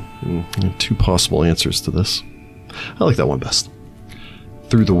 2 possible answers to this. I like that one best.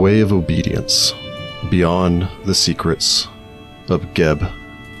 Through the way of obedience, beyond the secrets of Geb,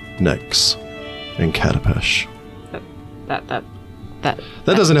 Nex, and Katapesh. That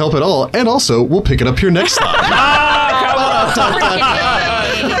doesn't help at all, and also, we'll pick it up here next time.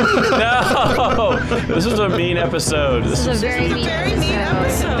 No! This is a mean episode. This is a very mean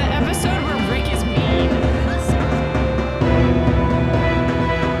episode. The episode where Rick is mean.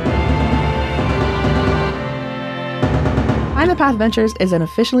 Behind the Path Ventures is an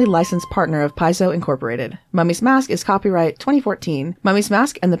officially licensed partner of Paizo Incorporated. Mummy's Mask is copyright 2014. Mummy's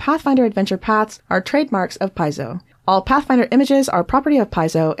Mask and the Pathfinder Adventure Paths are trademarks of Paizo. All Pathfinder images are property of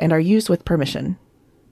Paizo and are used with permission.